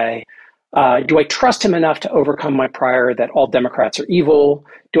guy? Do I trust him enough to overcome my prior that all Democrats are evil?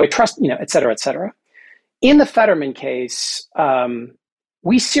 Do I trust, et cetera, et cetera. In the Fetterman case,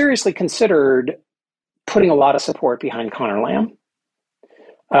 we seriously considered putting a lot of support behind Conor Lamb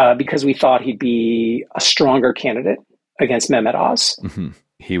because we thought he'd be a stronger candidate against Mehmet Oz. Mm-hmm.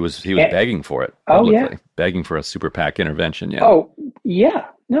 He was begging for it publicly, begging for a super PAC intervention. Yeah. Oh, yeah.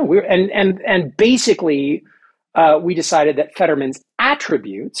 No, and basically, we decided that Fetterman's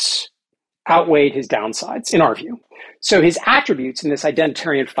attributes outweighed his downsides, in our view. So his attributes in this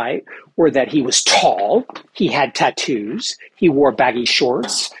identitarian fight were that he was tall, he had tattoos, he wore baggy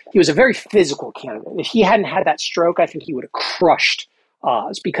shorts, he was a very physical candidate. If he hadn't had that stroke, I think he would have crushed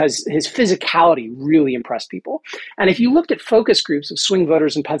Oz because his physicality really impressed people. And if you looked at focus groups of swing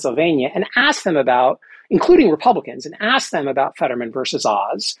voters in Pennsylvania and asked them about, including Republicans, and asked them about Fetterman versus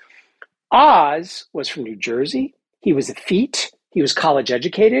Oz, Oz was from New Jersey, he was effete, he was college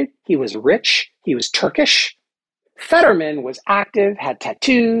educated, he was rich, he was Turkish. Fetterman was active, had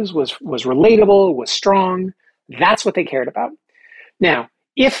tattoos, was relatable, was strong. That's what they cared about. Now,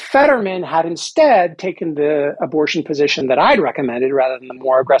 if Fetterman had instead taken the abortion position that I'd recommended rather than the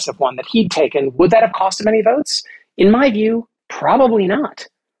more aggressive one that he'd taken, would that have cost him any votes? In my view, probably not,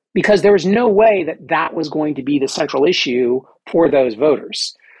 because there was no way that that was going to be the central issue for those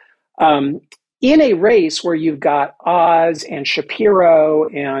voters. In a race where you've got Oz and Shapiro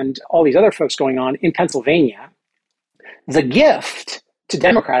and all these other folks going on in Pennsylvania, the gift to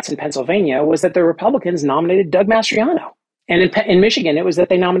Democrats in Pennsylvania was that the Republicans nominated Doug Mastriano. And in Michigan, it was that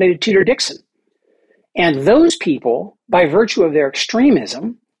they nominated Tudor Dixon. And those people, by virtue of their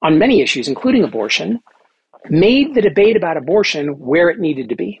extremism on many issues, including abortion, made the debate about abortion where it needed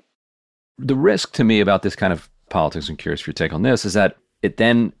to be. The risk to me about this kind of politics, I'm curious for your take on this, is that it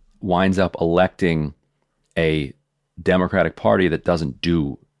then winds up electing a Democratic Party that doesn't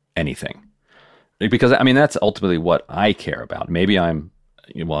do anything. Because, I mean, that's ultimately what I care about. Maybe I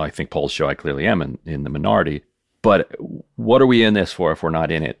think polls show I clearly am in the minority. But what are we in this for if we're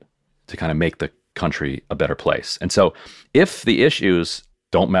not in it to kind of make the country a better place? And so if the issues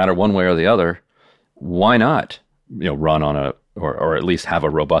don't matter one way or the other, why not, run on or at least have a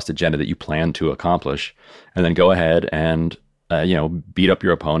robust agenda that you plan to accomplish, and then go ahead and, beat up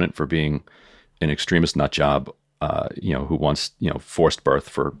your opponent for being an extremist nut job, who wants, forced birth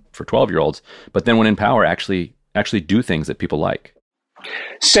for 12-year-olds, but then when in power, actually do things that people like.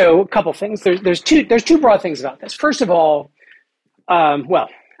 So a couple things. There's two broad things about this. First of all,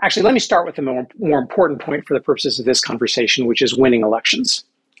 actually, let me start with the more important point for the purposes of this conversation, which is winning elections.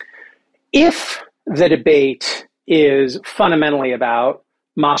 If the debate is fundamentally about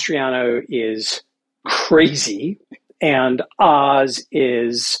Mastriano is crazy and Oz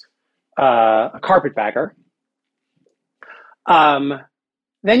is a carpetbagger, then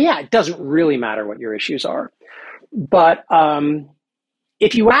yeah, it doesn't really matter what your issues are. But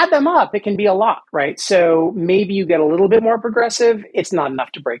if you add them up, it can be a lot, right? So maybe you get a little bit more progressive. It's not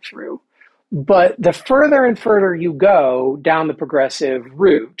enough to break through. But the further and further you go down the progressive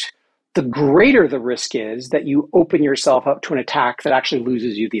route, the greater the risk is that you open yourself up to an attack that actually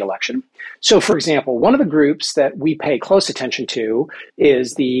loses you the election. So, for example, one of the groups that we pay close attention to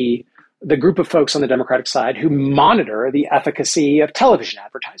is the group of folks on the Democratic side who monitor the efficacy of television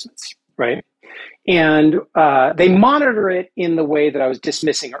advertisements, right? And they monitor it in the way that I was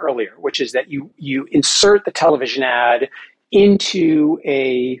dismissing earlier, which is that you insert the television ad into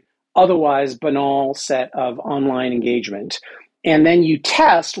a otherwise banal set of online engagement, and then you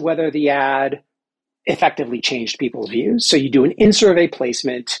test whether the ad effectively changed people's views. So you do an in-survey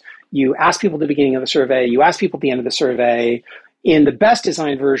placement, you ask people at the beginning of the survey, you ask people at the end of the survey. In the best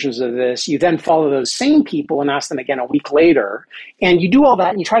designed versions of this, you then follow those same people and ask them again a week later. And you do all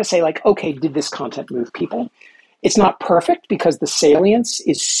that and you try to say like, okay, did this content move people? It's not perfect because the salience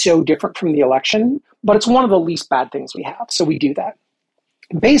is so different from the election, but it's one of the least bad things we have. So we do that.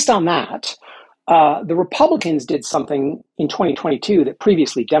 Based on that, the Republicans did something in 2022 that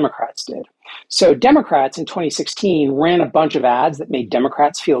previously Democrats did. So Democrats in 2016 ran a bunch of ads that made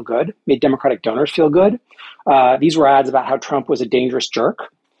Democrats feel good, made Democratic donors feel good. These were ads about how Trump was a dangerous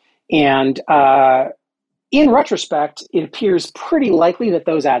jerk. And in retrospect, it appears pretty likely that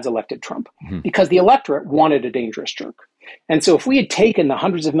those ads elected Trump because the electorate wanted a dangerous jerk. And so if we had taken the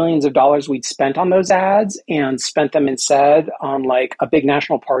hundreds of millions of dollars we'd spent on those ads and spent them instead on like a big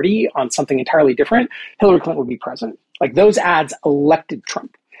national party on something entirely different, Hillary Clinton would be president. Like those ads elected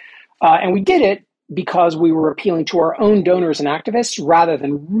Trump. And we did it because we were appealing to our own donors and activists rather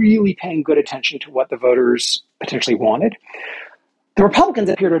than really paying good attention to what the voters potentially wanted. The Republicans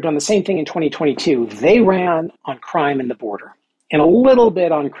appear to have done the same thing in 2022. They ran on crime and the border and a little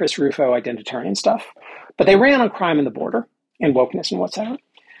bit on Chris Rufo identitarian stuff, but they ran on crime and the border and wokeness and whatsoever.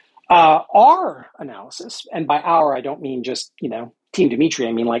 Our analysis, and by our, I don't mean just, Team Dmitri,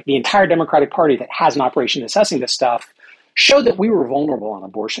 I mean like the entire Democratic Party that has an operation assessing this stuff, showed that we were vulnerable on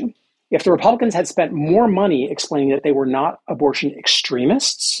abortion. If the Republicans had spent more money explaining that they were not abortion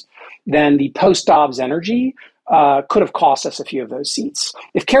extremists, then the post-Dobbs energy could have cost us a few of those seats.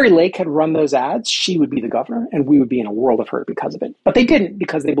 If Carrie Lake had run those ads, she would be the governor, and we would be in a world of hurt because of it. But they didn't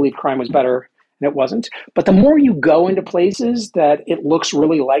because they believed crime was better, and it wasn't. But the more you go into places that it looks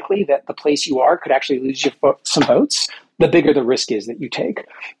really likely that the place you are could actually lose you some votes, the bigger the risk is that you take.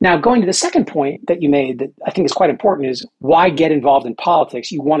 Now, going to the second point that you made that I think is quite important is why get involved in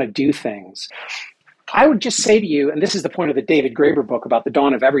politics? You want to do things. I would just say to you, and this is the point of the David Graeber book about the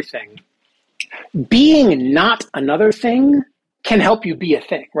dawn of everything, being not another thing can help you be a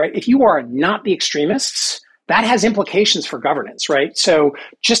thing, right? If you are not the extremists, that has implications for governance, right? So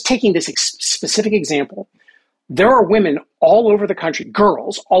just taking this specific example, there are women all over the country,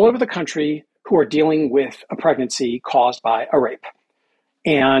 girls all over the country who are dealing with a pregnancy caused by a rape.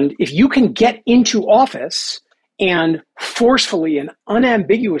 And if you can get into office and forcefully and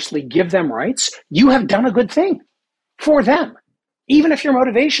unambiguously give them rights, you have done a good thing for them. Even if your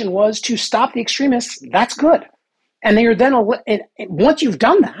motivation was to stop the extremists, that's good. And they are then, and once you've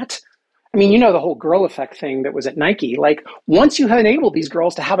done that, I mean, the whole girl effect thing that was at Nike, like once you have enabled these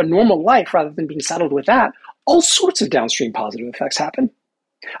girls to have a normal life rather than being saddled with that, all sorts of downstream positive effects happen.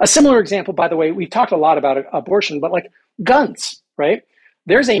 A similar example, by the way, we've talked a lot about abortion, but like guns, right?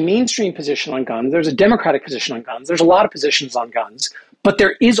 There's a mainstream position on guns. There's a Democratic position on guns. There's a lot of positions on guns, but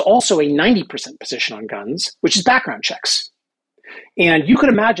there is also a 90% position on guns, which is background checks. And you could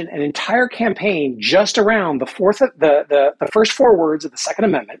imagine an entire campaign just around the first four words of the Second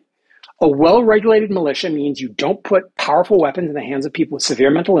Amendment. A well-regulated militia means you don't put powerful weapons in the hands of people with severe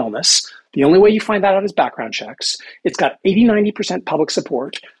mental illness. The only way you find that out is background checks. It's got 80-90% public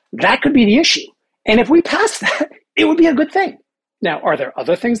support. That could be the issue. And if we pass that, it would be a good thing. Now, are there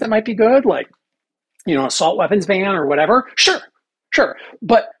other things that might be good, like, assault weapons ban or whatever? Sure.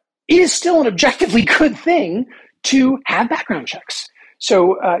 But it is still an objectively good thing to have background checks.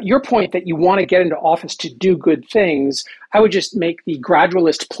 So your point that you want to get into office to do good things, I would just make the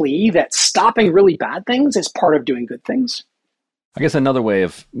gradualist plea that stopping really bad things is part of doing good things. I guess another way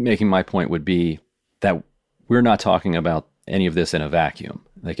of making my point would be that we're not talking about any of this in a vacuum.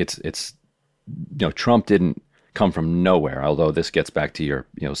 Like it's Trump didn't come from nowhere, although this gets back to your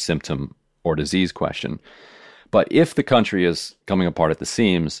symptom or disease question. But if the country is coming apart at the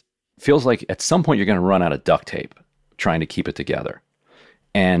seams, it feels like at some point you're going to run out of duct tape trying to keep it together.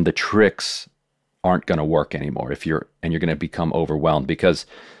 And the tricks aren't going to work anymore you're going to become overwhelmed, because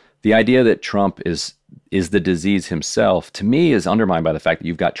the idea that Trump is the disease himself, to me, is undermined by the fact that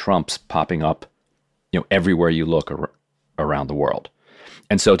you've got Trumps popping up, everywhere you look around the world.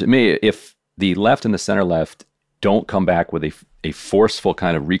 And so to me, if the left and the center left don't come back with a forceful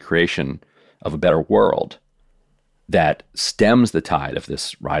kind of recreation of a better world that stems the tide of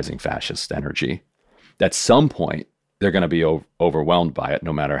this rising fascist energy, at some point they're going to be overwhelmed by it,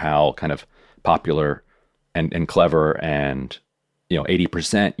 no matter how kind of popular and clever and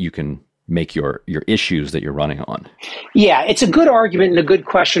 80% you can make your issues that you're running on. Yeah, it's a good argument and a good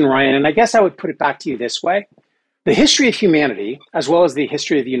question, Ryan. And I guess I would put it back to you this way. The history of humanity, as well as the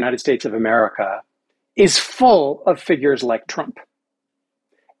history of the United States of America, is full of figures like Trump.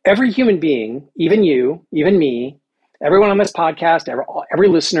 Every human being, even you, even me, everyone on this podcast, every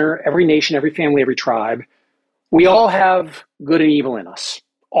listener, every nation, every family, every tribe, we all have good and evil in us,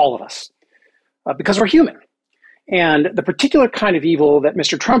 all of us, because we're human. And the particular kind of evil that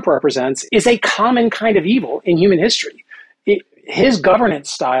Mr. Trump represents is a common kind of evil in human history. His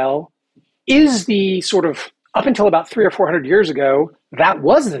governance style is the sort of, up until about 300 or 400 years ago, that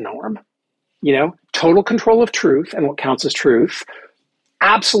was the norm. Total control of truth and what counts as truth,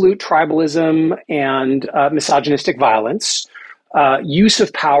 absolute tribalism and misogynistic violence, use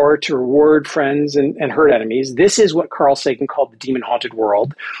of power to reward friends and hurt enemies. This is what Carl Sagan called the demon-haunted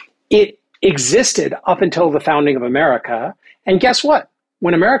world. It existed up until the founding of America. And guess what?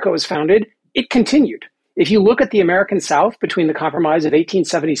 When America was founded, it continued. If you look at the American South between the Compromise of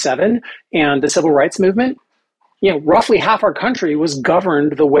 1877 and the Civil Rights Movement, roughly half our country was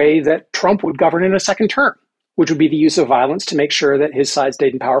governed the way that Trump would govern in a second term, which would be the use of violence to make sure that his side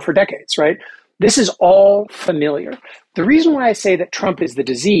stayed in power for decades, right? This is all familiar. The reason why I say that Trump is the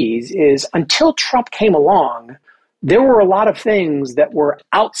disease is until Trump came along, there were a lot of things that were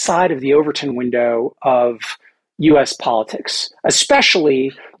outside of the Overton window of U.S. politics,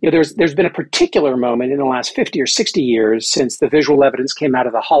 especially, there's been a particular moment in the last 50 or 60 years since the visual evidence came out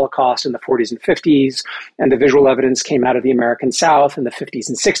of the Holocaust in the 40s and 50s, and the visual evidence came out of the American South in the 50s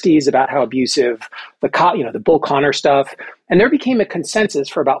and 60s about how abusive the Bull Connor stuff. And there became a consensus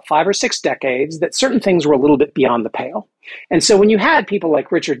for about 5 or 6 decades that certain things were a little bit beyond the pale. And so when you had people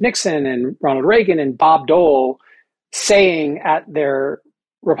like Richard Nixon and Ronald Reagan and Bob Dole saying at their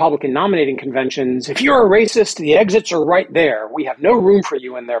Republican nominating conventions, if you're a racist, the exits are right there. We have no room for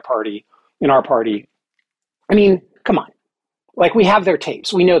you in our party. I mean, come on. We have their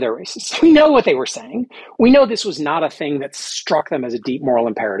tapes. We know they're racist. We know what they were saying. We know this was not a thing that struck them as a deep moral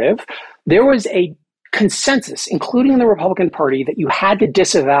imperative. There was a consensus, including in the Republican Party, that you had to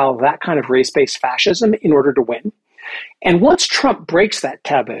disavow that kind of race-based fascism in order to win. And once Trump breaks that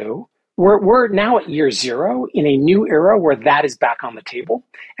taboo, we're now at year zero in a new era where that is back on the table.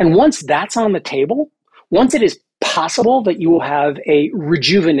 And once that's on the table, once it is possible that you will have a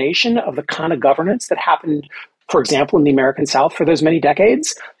rejuvenation of the kind of governance that happened, for example, in the American South for those many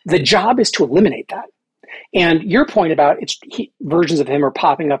decades, the job is to eliminate that. And your point about versions of him are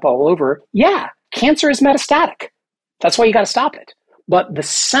popping up all over, yeah, cancer is metastatic. That's why you got to stop it. But the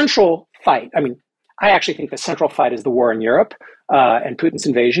central fight, I actually think the central fight is the war in Europe and Putin's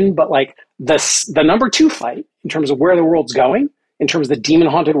invasion. But the number 2 fight in terms of where the world's going, in terms of the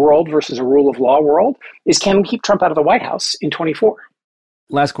demon-haunted world versus a rule of law world, is can we keep Trump out of the White House in 24?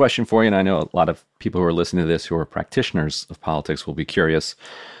 Last question for you, and I know a lot of people who are listening to this who are practitioners of politics will be curious.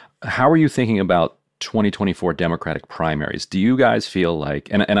 How are you thinking about 2024 Democratic primaries? Do you guys feel like,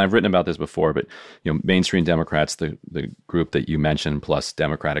 and I've written about this before, but mainstream Democrats, the group that you mentioned, plus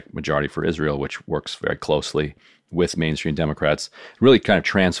Democratic Majority for Israel, which works very closely with mainstream Democrats, really kind of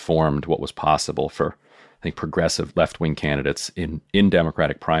transformed what was possible for, I think, progressive left-wing candidates in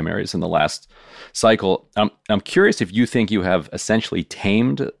Democratic primaries in the last cycle. I'm curious if you think you have essentially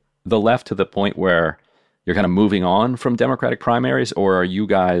tamed the left to the point where you're kind of moving on from Democratic primaries, or are you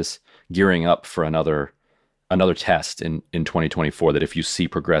guys gearing up for another test in 2024, that if you see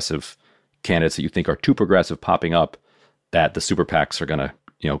progressive candidates that you think are too progressive popping up, that the super PACs are going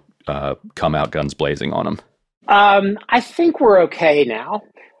to come out guns blazing on them? I think we're okay now.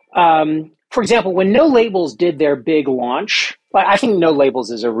 For example, when No Labels did their big launch, I think No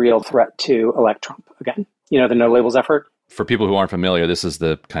Labels is a real threat to elect Trump again. The No Labels effort. For people who aren't familiar, this is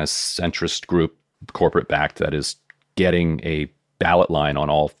the kind of centrist group, corporate backed, that is getting a ballot line on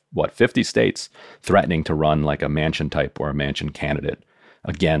all 50 states, threatening to run like a Manchin type or a Manchin candidate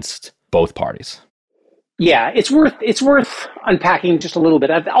against both parties. Yeah, it's worth unpacking just a little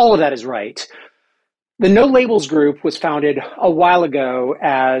bit. All of that is right. The No Labels group was founded a while ago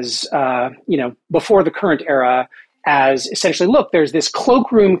as, before the current era, as essentially, look, there's this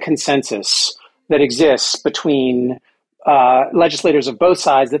cloakroom consensus that exists between legislators of both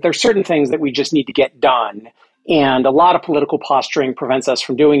sides that there's certain things that we just need to get done. And a lot of political posturing prevents us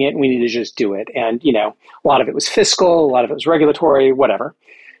from doing it, and we need to just do it. And, a lot of it was fiscal, a lot of it was regulatory, whatever.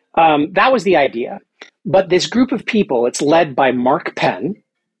 That was the idea. But this group of people, it's led by Mark Penn,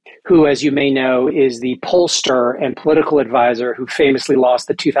 who, as you may know, is the pollster and political advisor who famously lost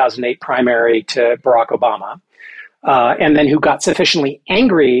the 2008 primary to Barack Obama, and then who got sufficiently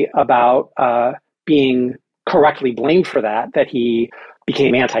angry about being correctly blamed for that he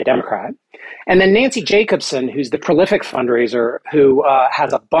became anti-Democrat. And then Nancy Jacobson, who's the prolific fundraiser, who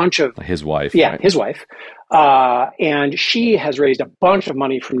has a bunch of... His wife. Yeah, right? His wife. And she has raised a bunch of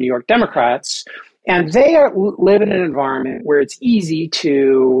money from New York Democrats. And they live in an environment where it's easy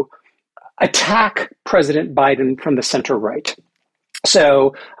to attack President Biden from the center right.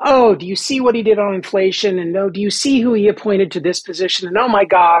 So, do you see what he did on inflation? And do you see who he appointed to this position? And oh my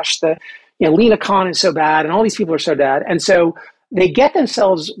gosh, Lena Khan is so bad, and all these people are so bad. And so they get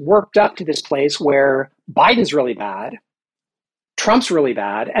themselves worked up to this place where Biden's really bad, Trump's really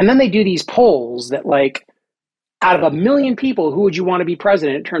bad, and then they do these polls that, like, out of 1 million people, who would you want to be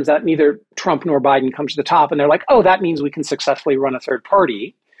president? It turns out neither Trump nor Biden comes to the top, and they're like, that means we can successfully run a third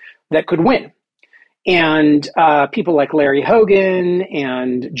party that could win. And people like Larry Hogan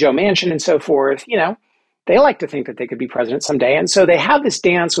and Joe Manchin and so forth, they like to think that they could be president someday. And so they have this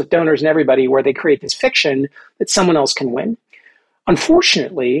dance with donors and everybody where they create this fiction that someone else can win.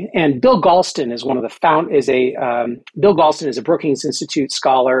 Unfortunately, and Bill Galston is Bill Galston is a Brookings Institute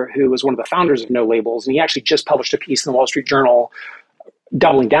scholar who was one of the founders of No Labels, and he actually just published a piece in the Wall Street Journal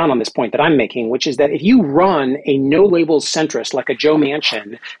doubling down on this point that I'm making, which is that if you run a No Labels centrist like a Joe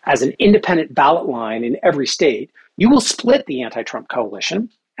Manchin as an independent ballot line in every state, you will split the anti-Trump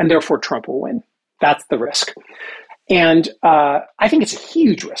coalition, and therefore Trump will win. That's the risk. And I think it's a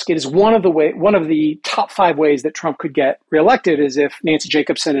huge risk. It is one of the top 5 ways that Trump could get reelected is if Nancy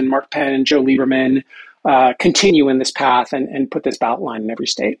Jacobson and Mark Penn and Joe Lieberman continue in this path and put this ballot line in every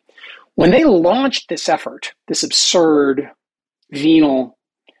state. When they launched this effort, this absurd, venal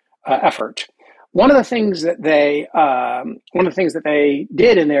effort, one of the things that they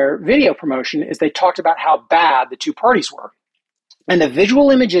did in their video promotion is they talked about how bad the two parties were, and the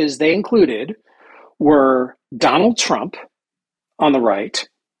visual images they included were Donald Trump on the right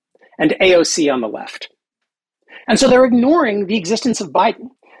and AOC on the left. And so they're ignoring the existence of Biden.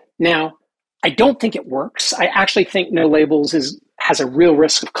 Now, I don't think it works. I actually think No Labels has a real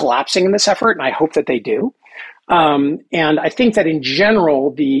risk of collapsing in this effort, and I hope that they do. And I think that in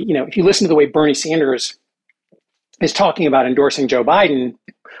general, if you listen to the way Bernie Sanders is talking about endorsing Joe Biden,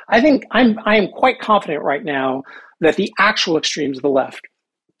 I am quite confident right now that the actual extremes of the left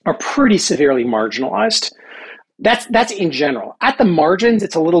are pretty severely marginalized. That's in general. At the margins,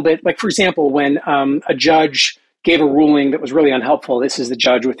 it's a little bit like, for example, when a judge gave a ruling that was really unhelpful. This is the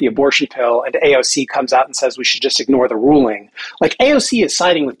judge with the abortion pill, and AOC comes out and says we should just ignore the ruling. Like, AOC is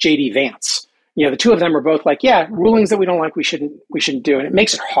siding with J.D. Vance. The two of them are both like, yeah, rulings that we don't like, we shouldn't do. And it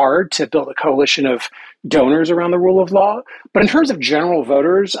makes it hard to build a coalition of donors around the rule of law. But in terms of general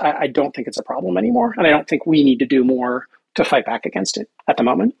voters, I don't think it's a problem anymore. And I don't think we need to do more to fight back against it at the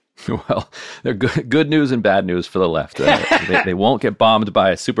moment. Well, they're good news and bad news for the left. They won't get bombed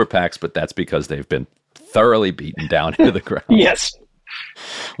by super PACs, but that's because they've been thoroughly beaten down into the ground. Yes.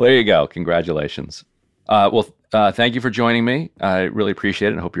 Well, there you go. Congratulations. Thank you for joining me. I really appreciate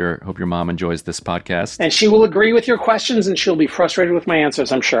it. And hope your mom enjoys this podcast. And she will agree with your questions, and she'll be frustrated with my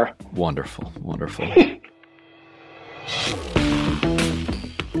answers, I'm sure. Wonderful.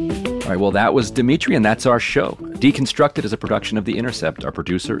 All right, well, that was Dmitri, and that's our show. Deconstructed is a production of The Intercept. Our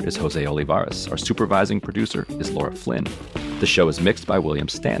producer is Jose Olivares. Our supervising producer is Laura Flynn. The show is mixed by William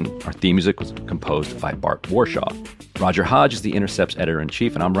Stanton. Our theme music was composed by Bart Warshaw. Roger Hodge is The Intercept's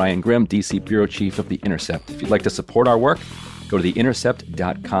editor-in-chief, and I'm Ryan Grimm, DC bureau chief of The Intercept. If you'd like to support our work, go to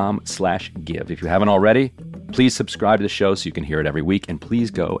theintercept.com/give. If you haven't already, please subscribe to the show so you can hear it every week, and please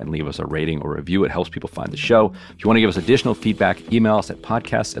go and leave us a rating or review. It helps people find the show. If you want to give us additional feedback, email us at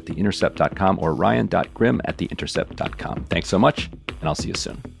podcasts@theintercept.com or ryan.grimm@theintercept.com. Thanks so much, and I'll see you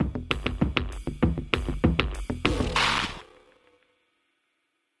soon.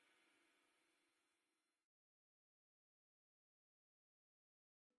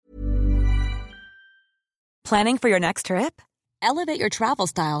 Planning for your next trip? Elevate your travel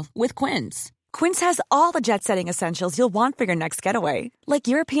style with Quince. Quince has all the jet-setting essentials you'll want for your next getaway, like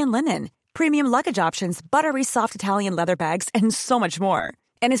European linen, premium luggage options, buttery soft Italian leather bags, and so much more.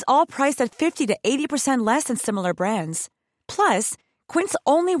 And is all priced at 50 to 80% less than similar brands. Plus, Quince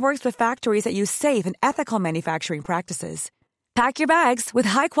only works with factories that use safe and ethical manufacturing practices. Pack your bags with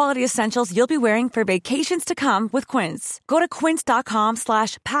high-quality essentials you'll be wearing for vacations to come with Quince. Go to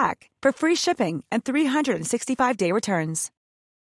quince.com/pack for free shipping and 365-day returns.